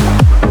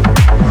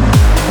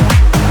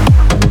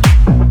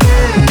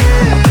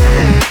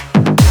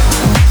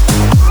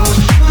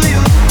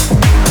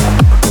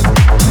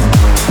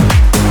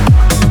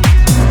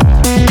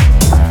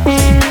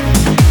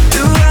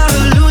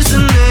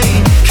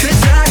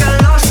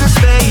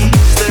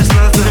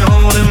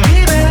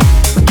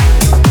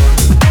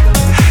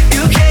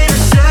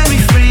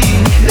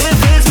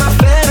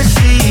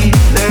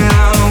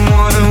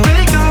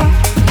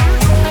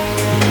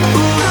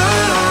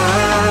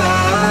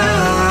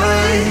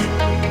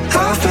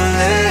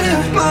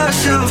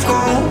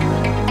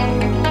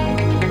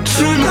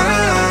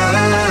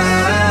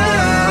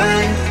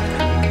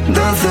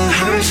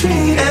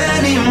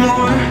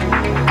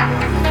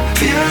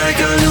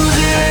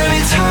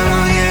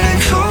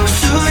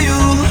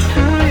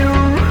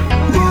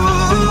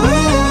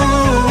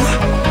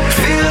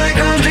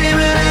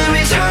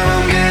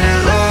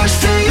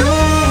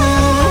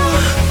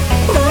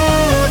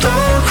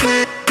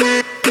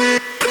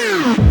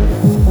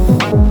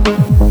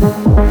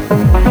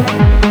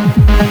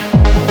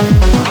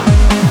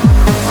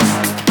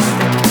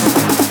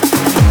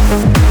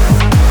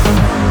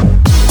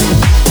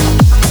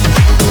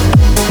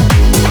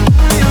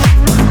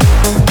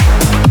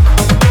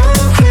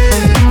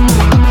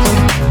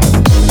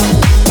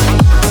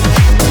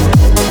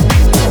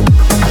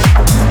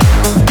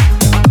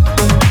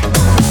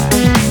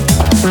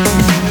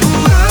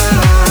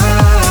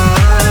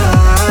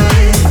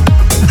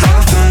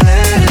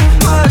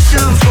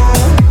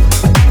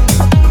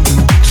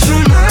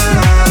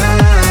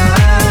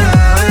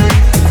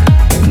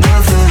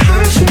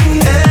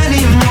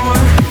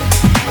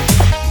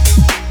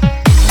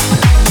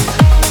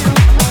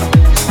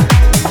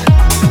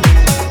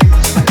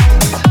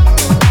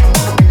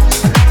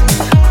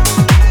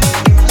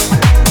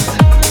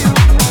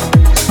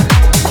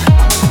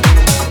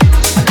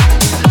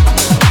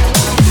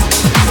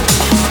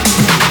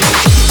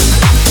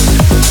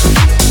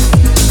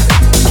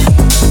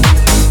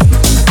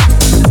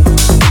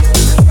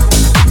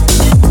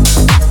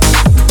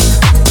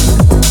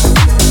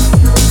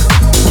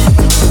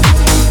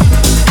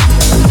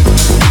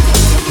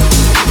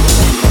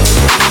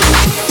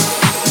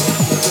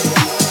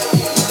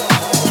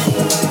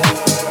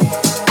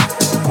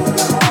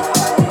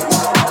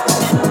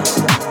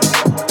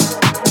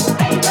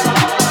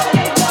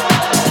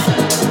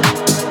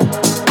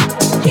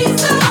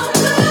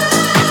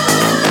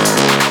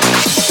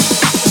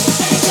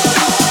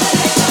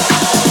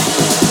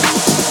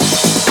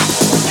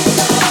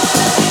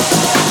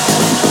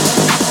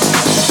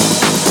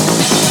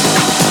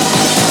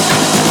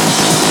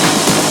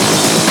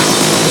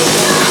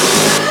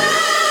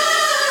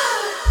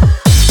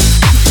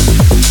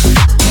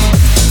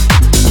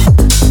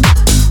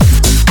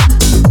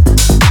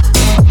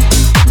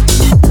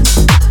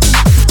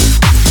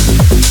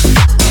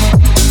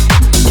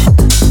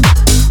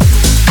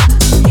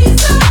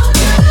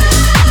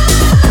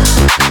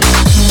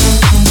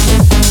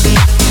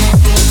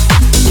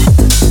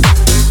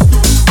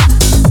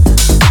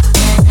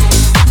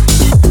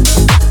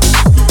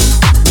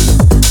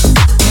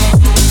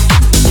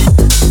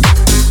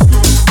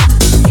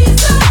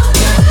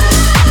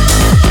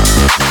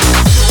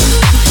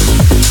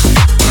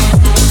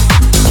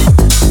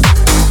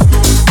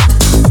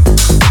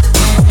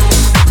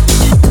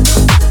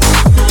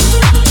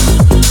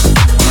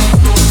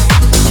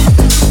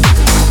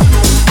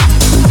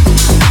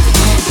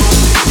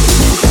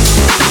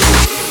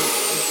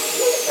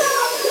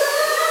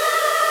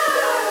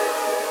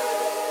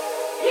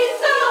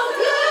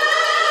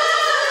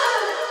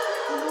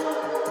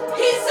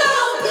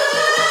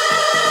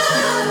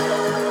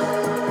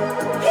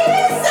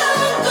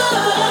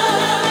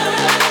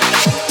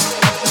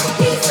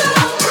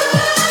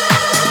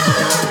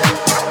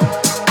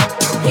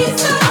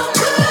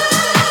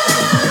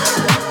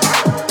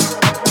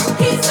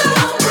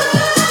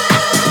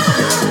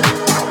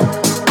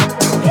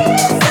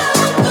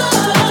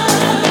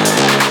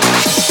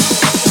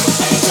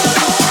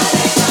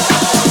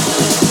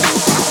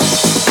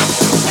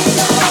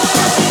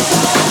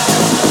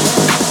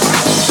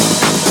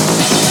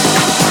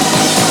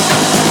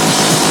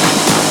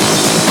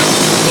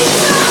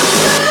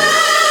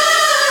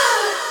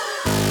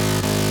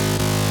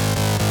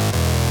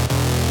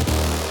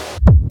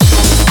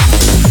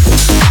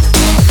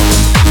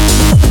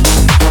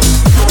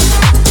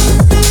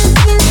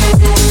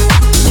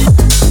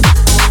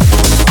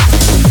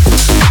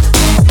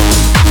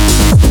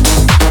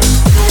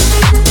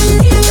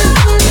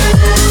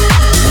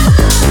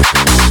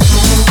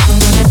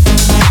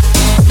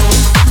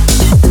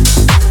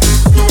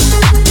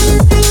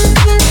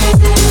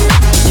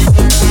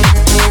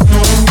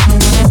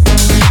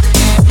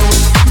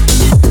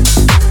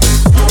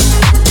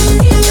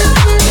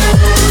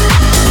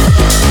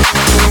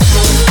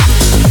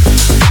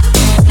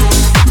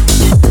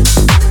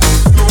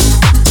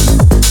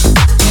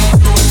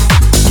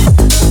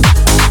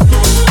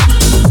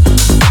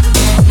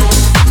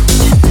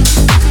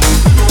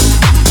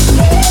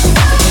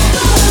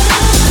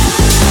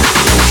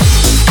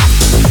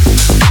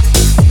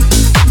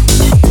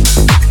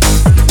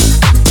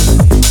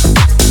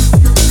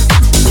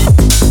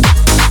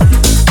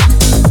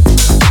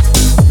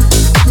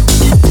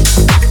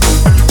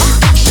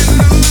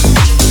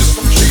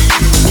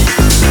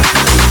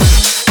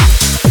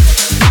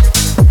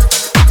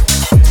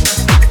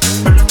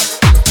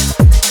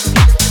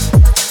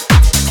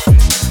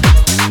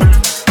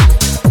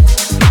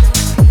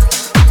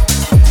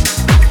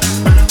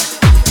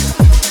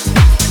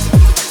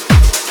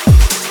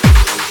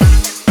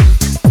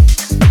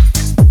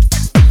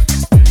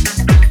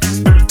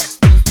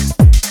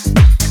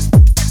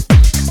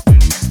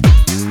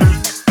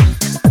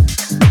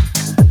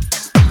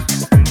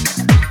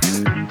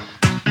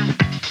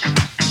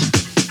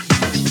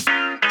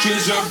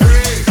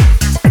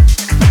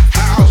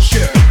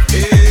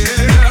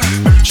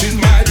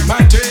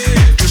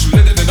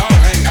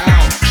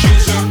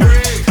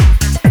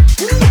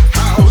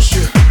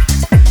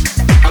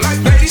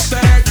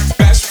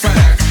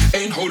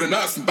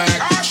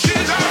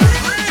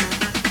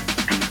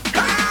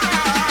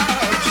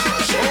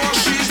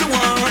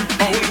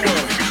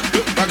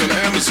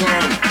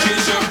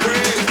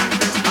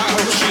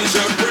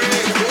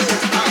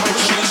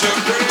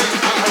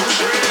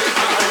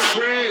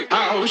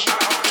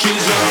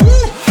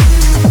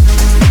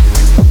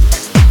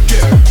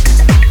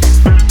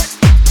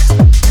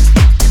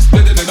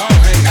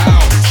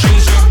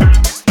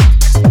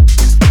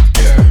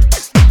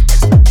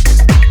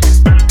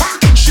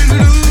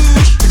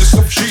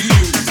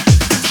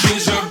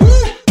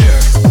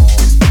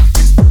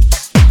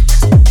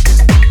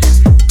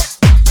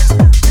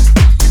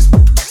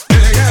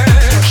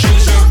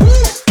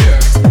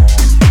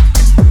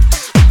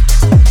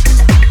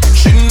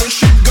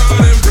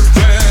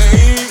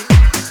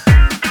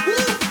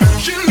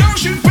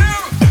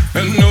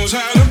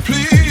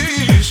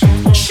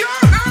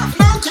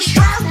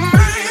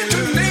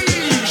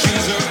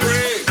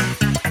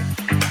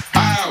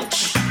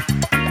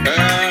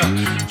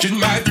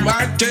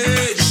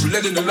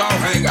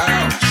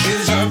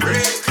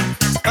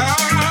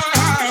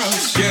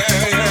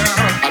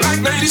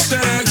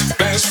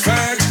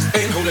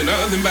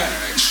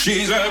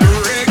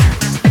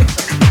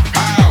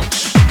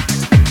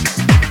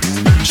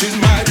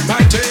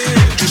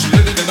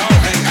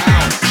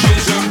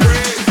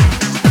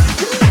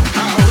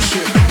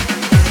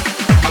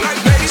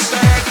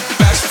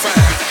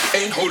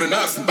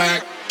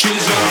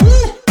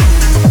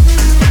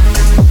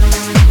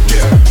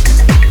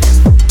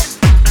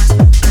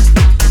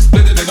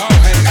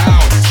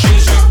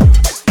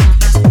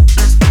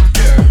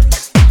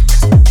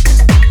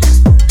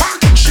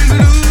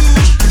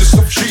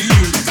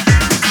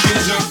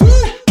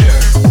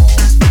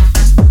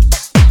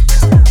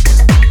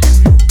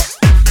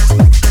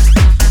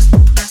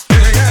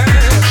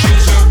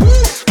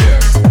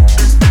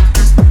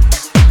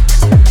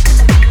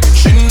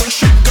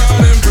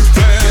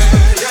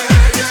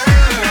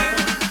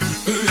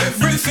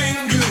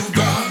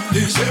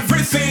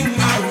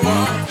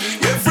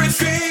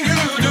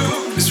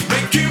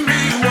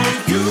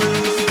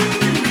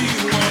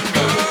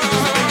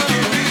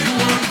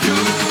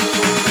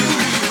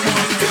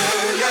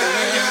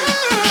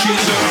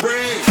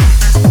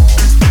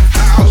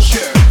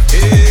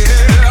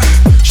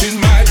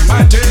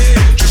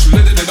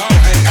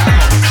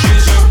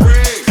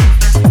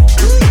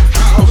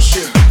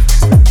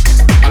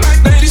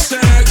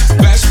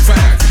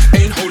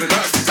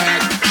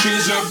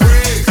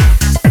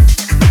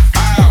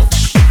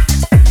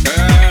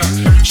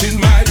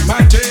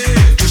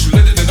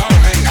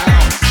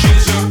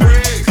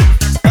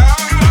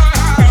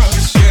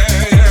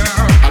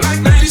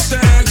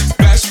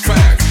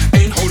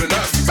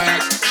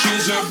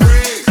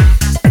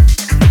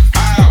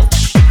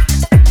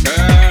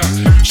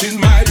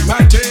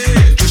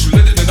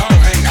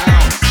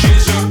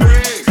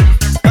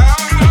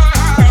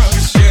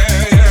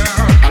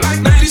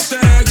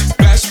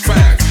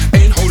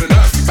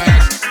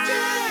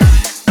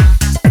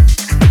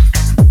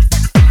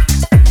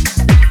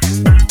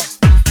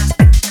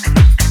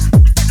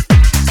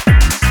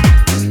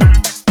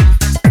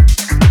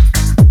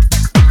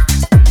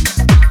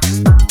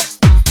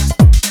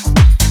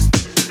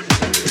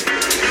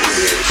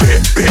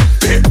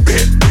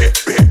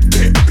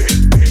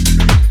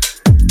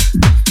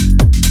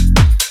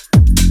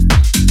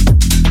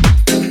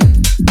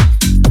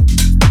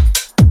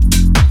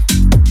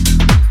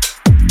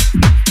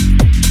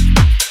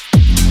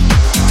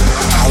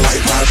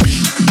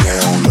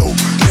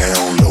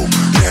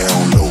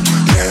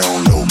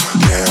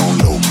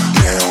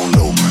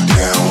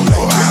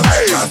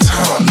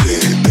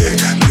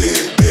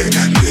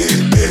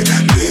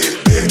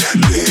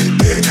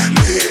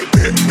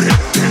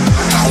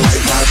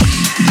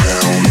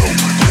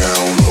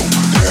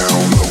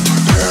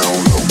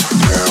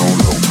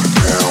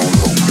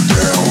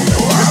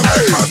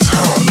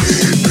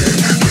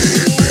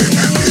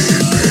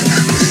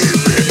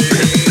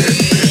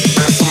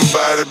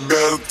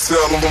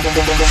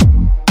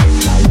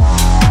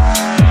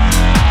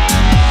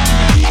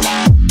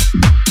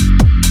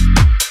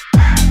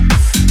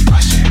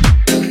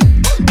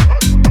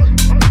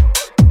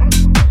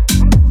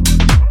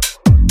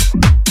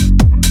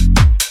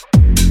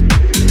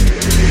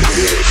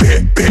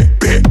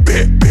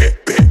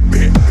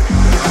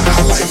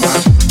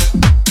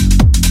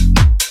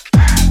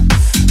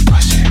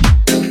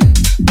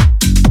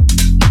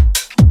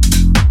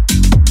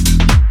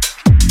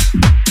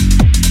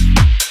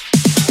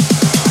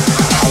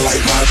 I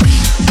like my beat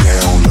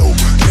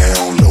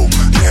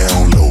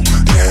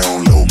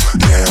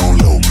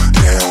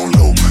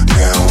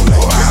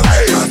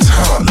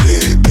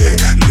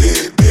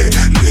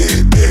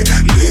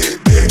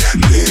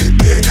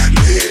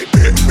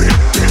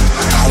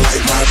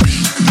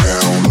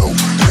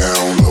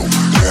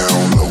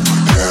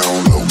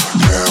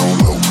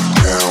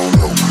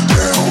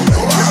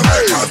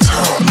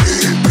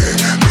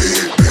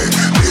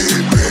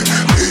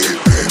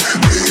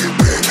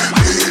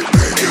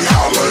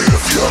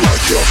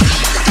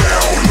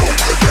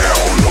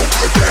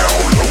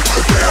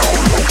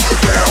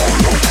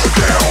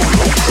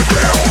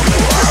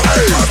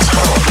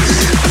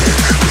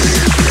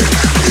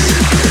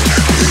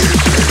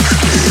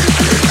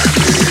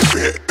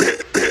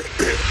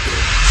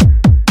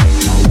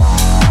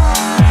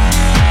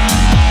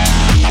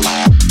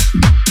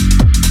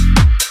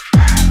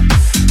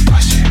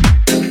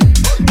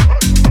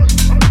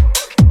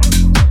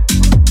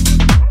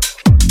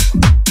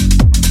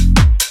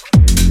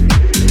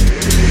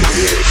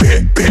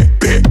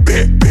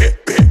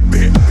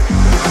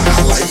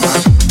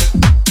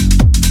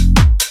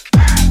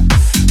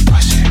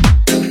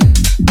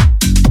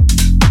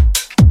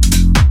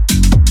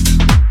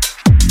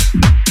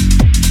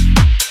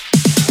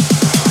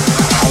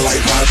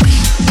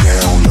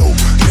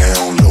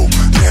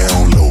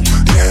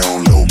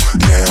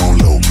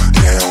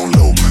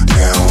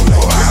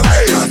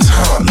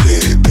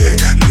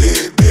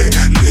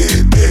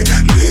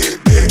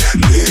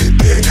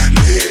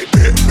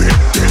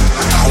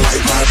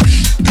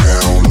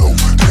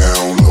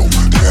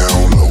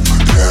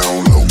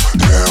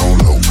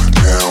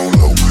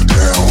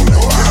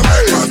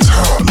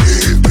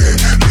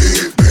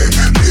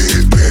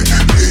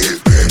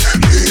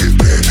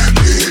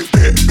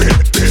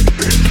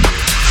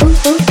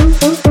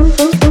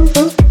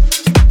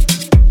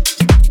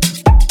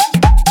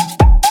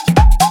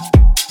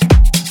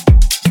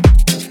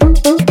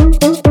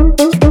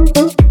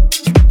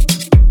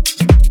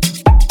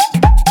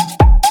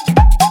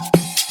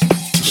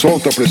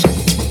Solta a pressão.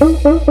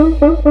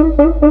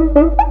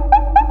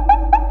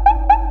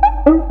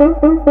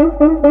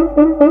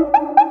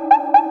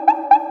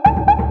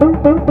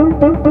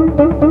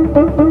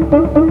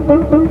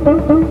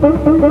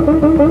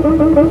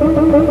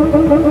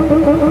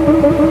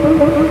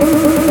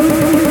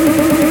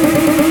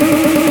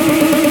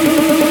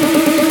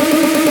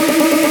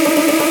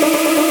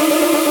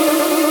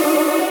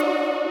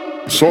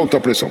 Solta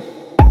a pressão.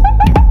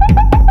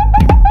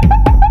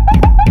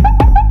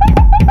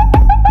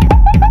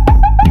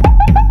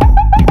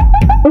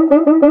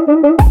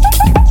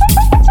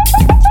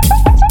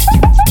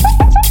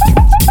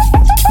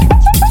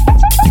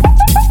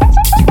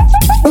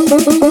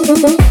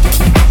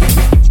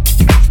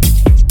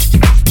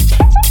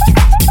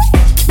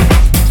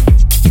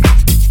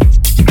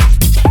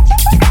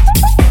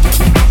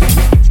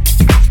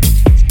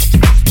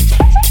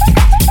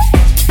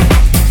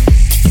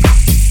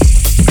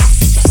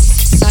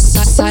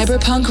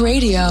 Cyberpunk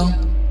Radio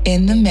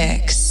in the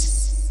mix.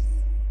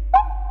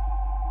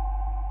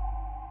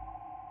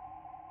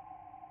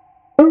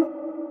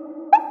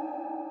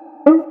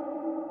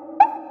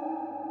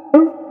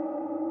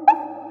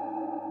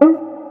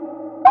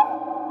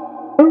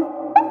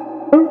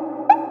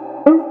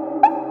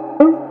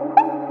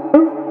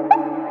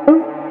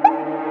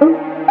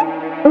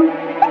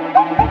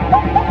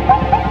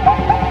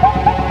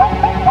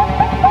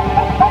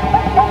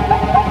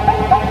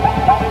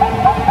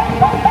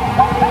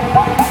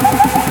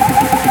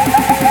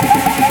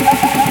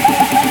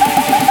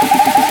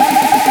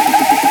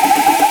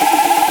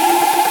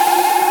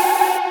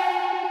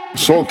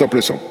 Solta a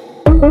pressão.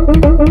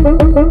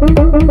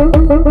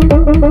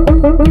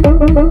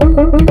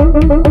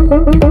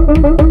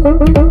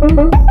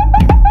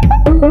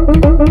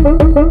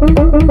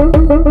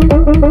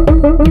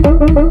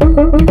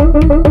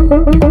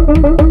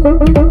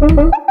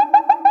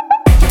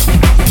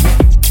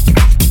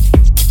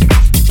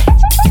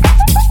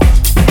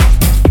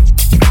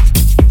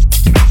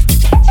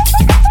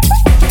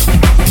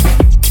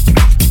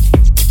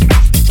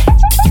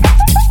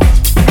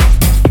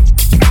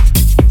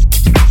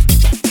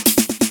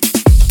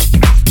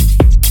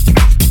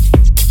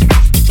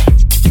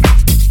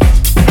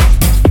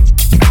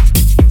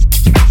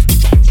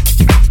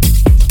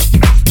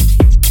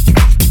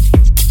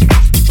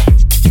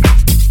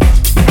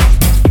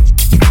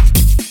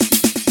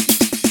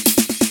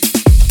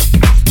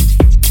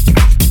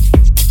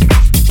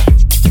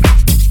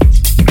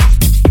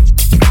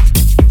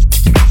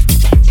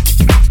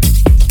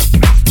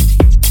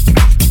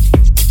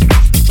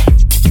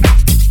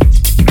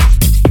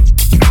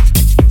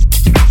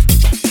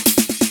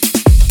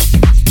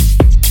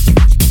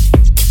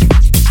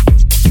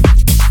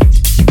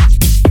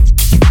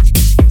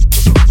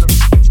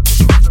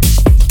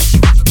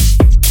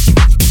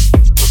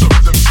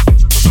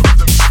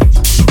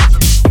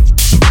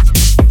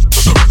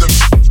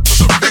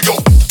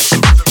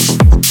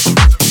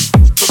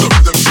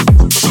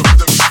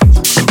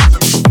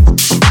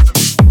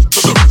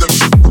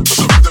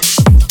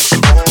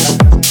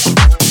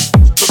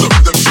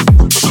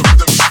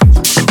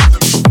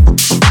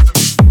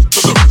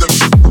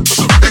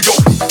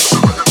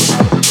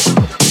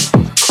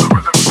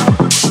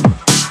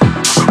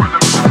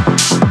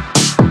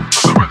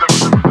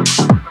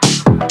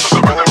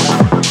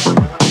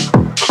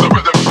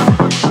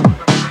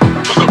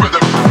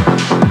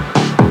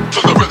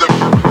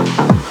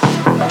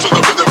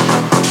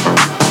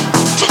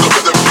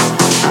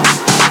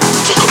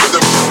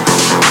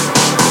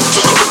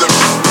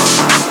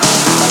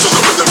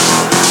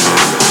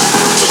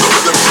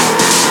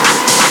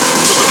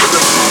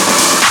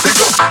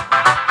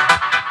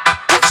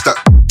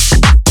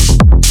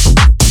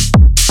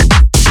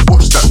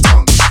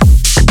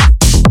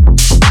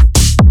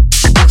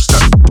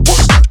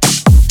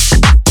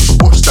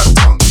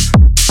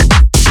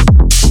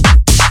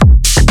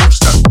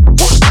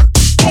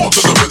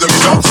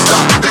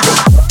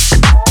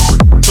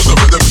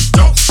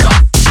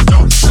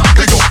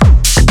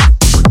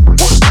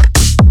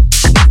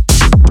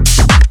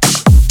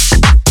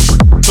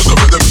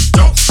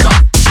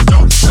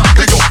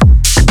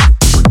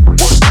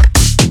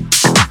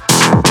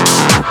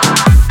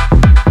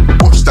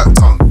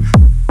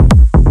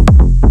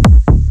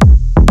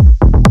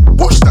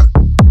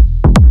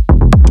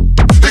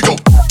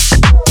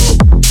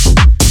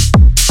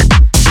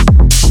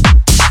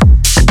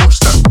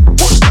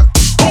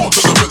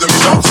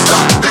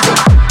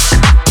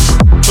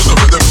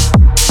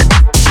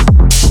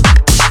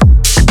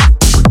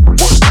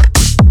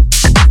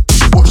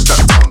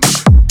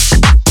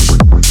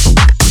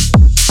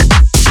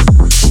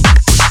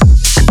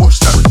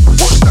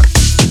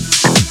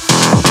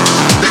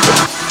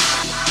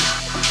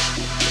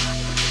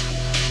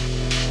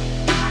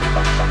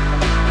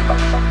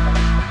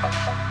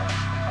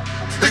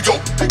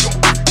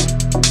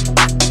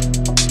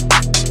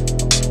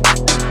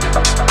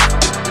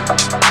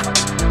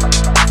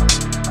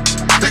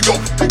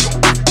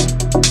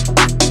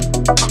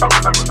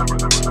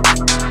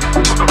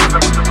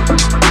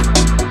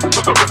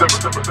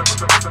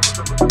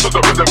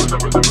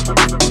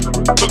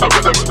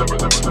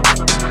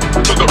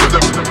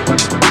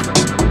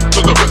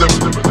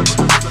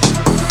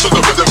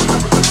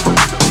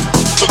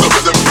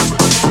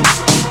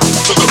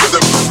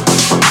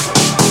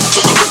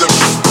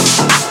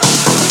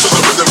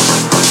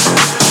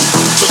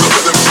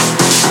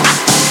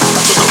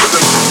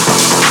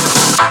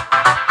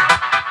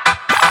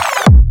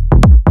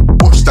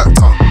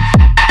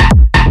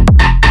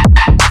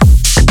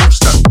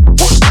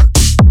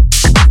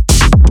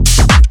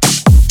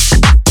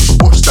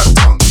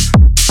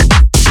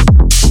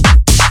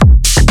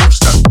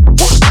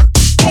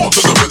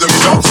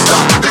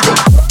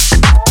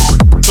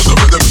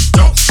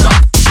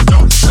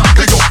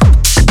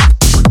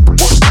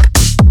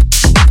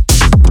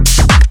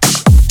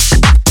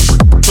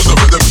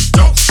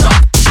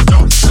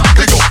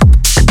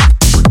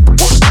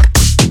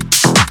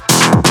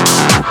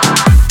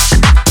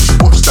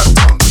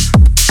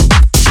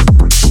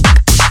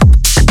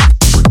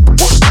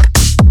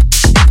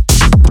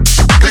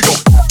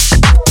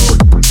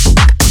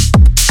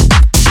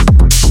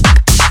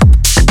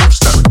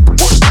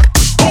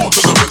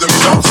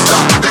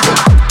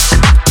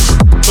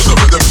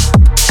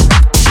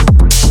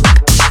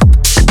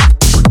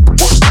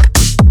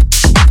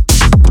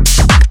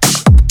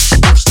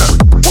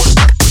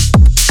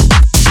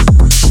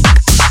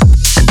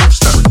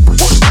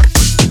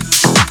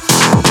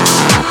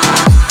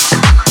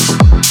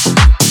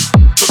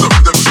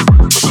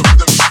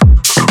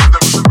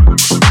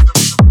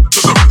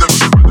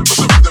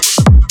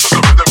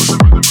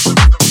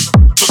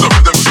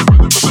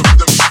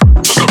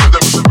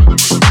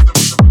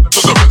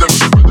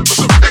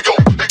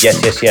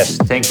 Yes.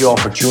 Thank you all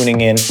for tuning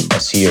in. I'll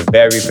see you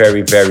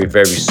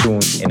very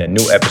soon in a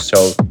new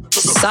episode.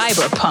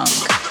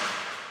 Cyberpunk.